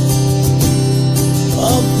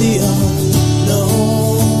of the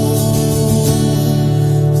unknown.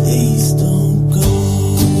 Please don't go.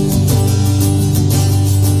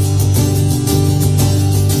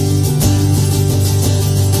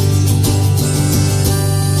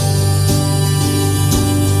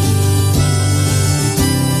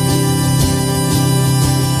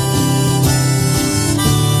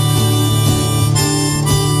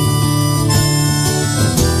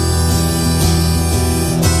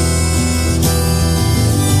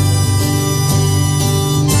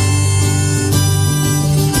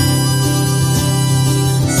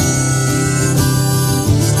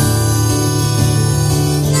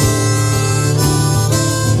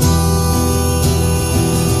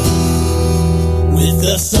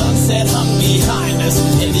 The sunset hung behind us,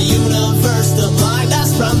 in the universe to blind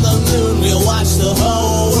us from the moon. We'll watch the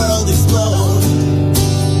whole world explode.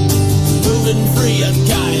 Moving free,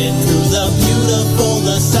 unguided through the beautiful,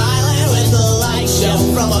 the silent, with the light show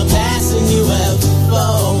from a passing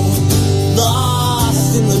UFO.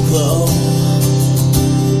 Lost in the glow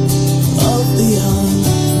of the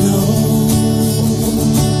unknown.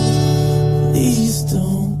 Please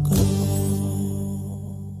don't go.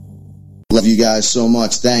 Love you guys so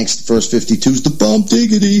much. Thanks. The first 52's the bump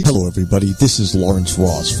diggity. Hello, everybody. This is Lawrence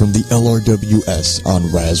Ross from the LRWS on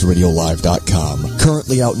RazRadioLive.com.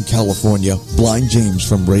 Currently out in California, Blind James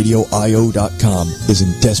from RadioIO.com is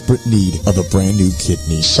in desperate need of a brand new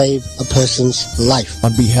kidney. Save a person's life.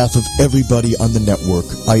 On behalf of everybody on the network,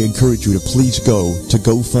 I encourage you to please go to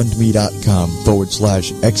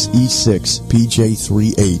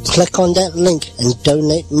GoFundMe.com/XE6PJ38. Click on that link and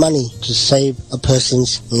donate money to save a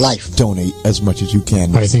person's life. Donate as much as you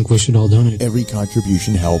can. I think we should all donate. Every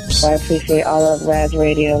contribution helps. I appreciate all of Raz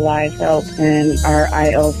Radio Live's help and our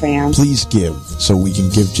IO fam. Please give so we can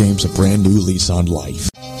give James a brand new lease on life.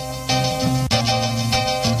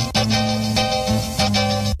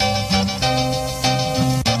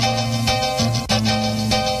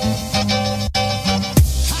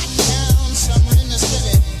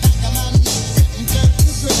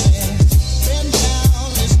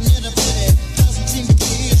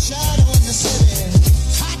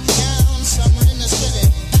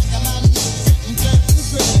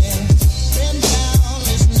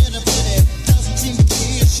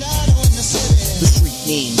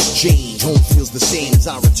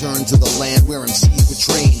 To the land where MCs were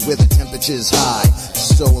trained, where the temperature's high.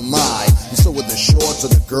 So am I, and so are the shorts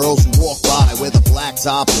of the girls who walk by, where the black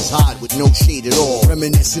top is hot with no shade at all.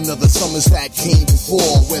 Reminiscent of the summers that came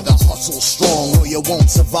before, where the hustle's strong or you won't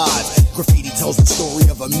survive. Graffiti tells the story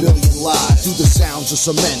of a million lives. Through the sounds of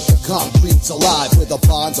cement, the concrete's alive, where the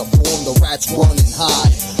bonds are formed, the rats run and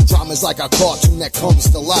hide. Drama's like a cartoon that comes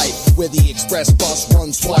to life, where the express bus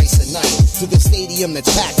runs twice a night. To the stadium that's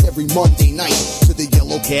packed every Monday night. To the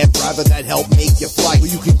yellow cab driver that helped make your flight,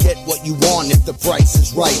 where you can get what you want if the price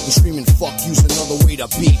is right. And screaming fuck you's another way to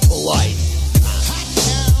be polite. Hot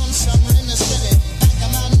down, summer in the city.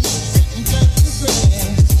 Come on, getting dirty, gritty.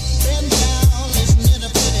 Been down, isn't it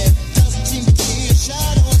a pity? Doesn't seem to be a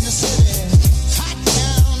shadow in the city. Hot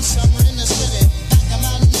down, summer in the city. Come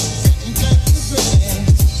on, getting dirty, gritty.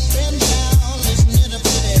 Been down, isn't it a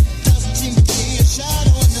pity? Doesn't seem to be a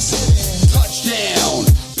shadow in the city. Touchdown,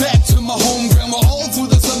 back to my home ground, where all through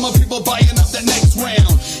the summer people buying up the next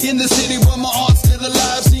round. In the city where my art's still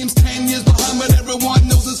alive, seems 10 years behind, but everyone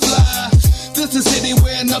knows it's fly. This is a city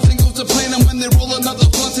where nothing goes to plan, and when they roll another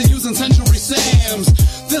blunt, they're using Century Sams.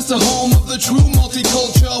 This the home of the true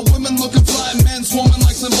multicultural, women looking fly, men swarming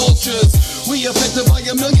like some vultures. We affected by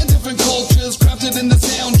a million different cultures, crafted in the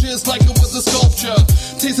sound just like it was a sculpture.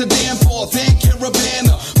 Taste of Danforth and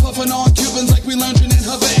Caravana, puffing on Cubans like we lunching in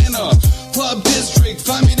Havana. Club District,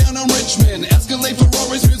 find me down in Richmond, Escalade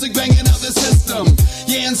Ferraris, music banging out the system.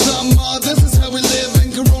 Yeah, in summer, this is how we live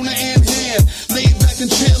in Corona and hand, laid back and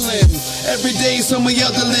chillin'. Every day, some way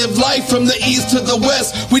out to live life. life from the east to the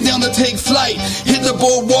west. We down to take flight. Hit the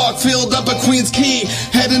boardwalk, filled up at Queens Quay.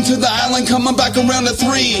 Heading to the island, coming back around at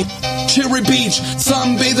 3. Cherry Beach,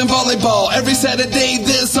 sunbathing, volleyball. Every Saturday,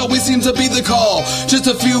 this always seems to be the call. Just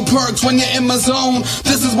a few perks when you're in my zone.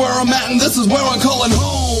 This is where I'm at and this is where I'm calling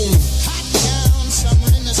home.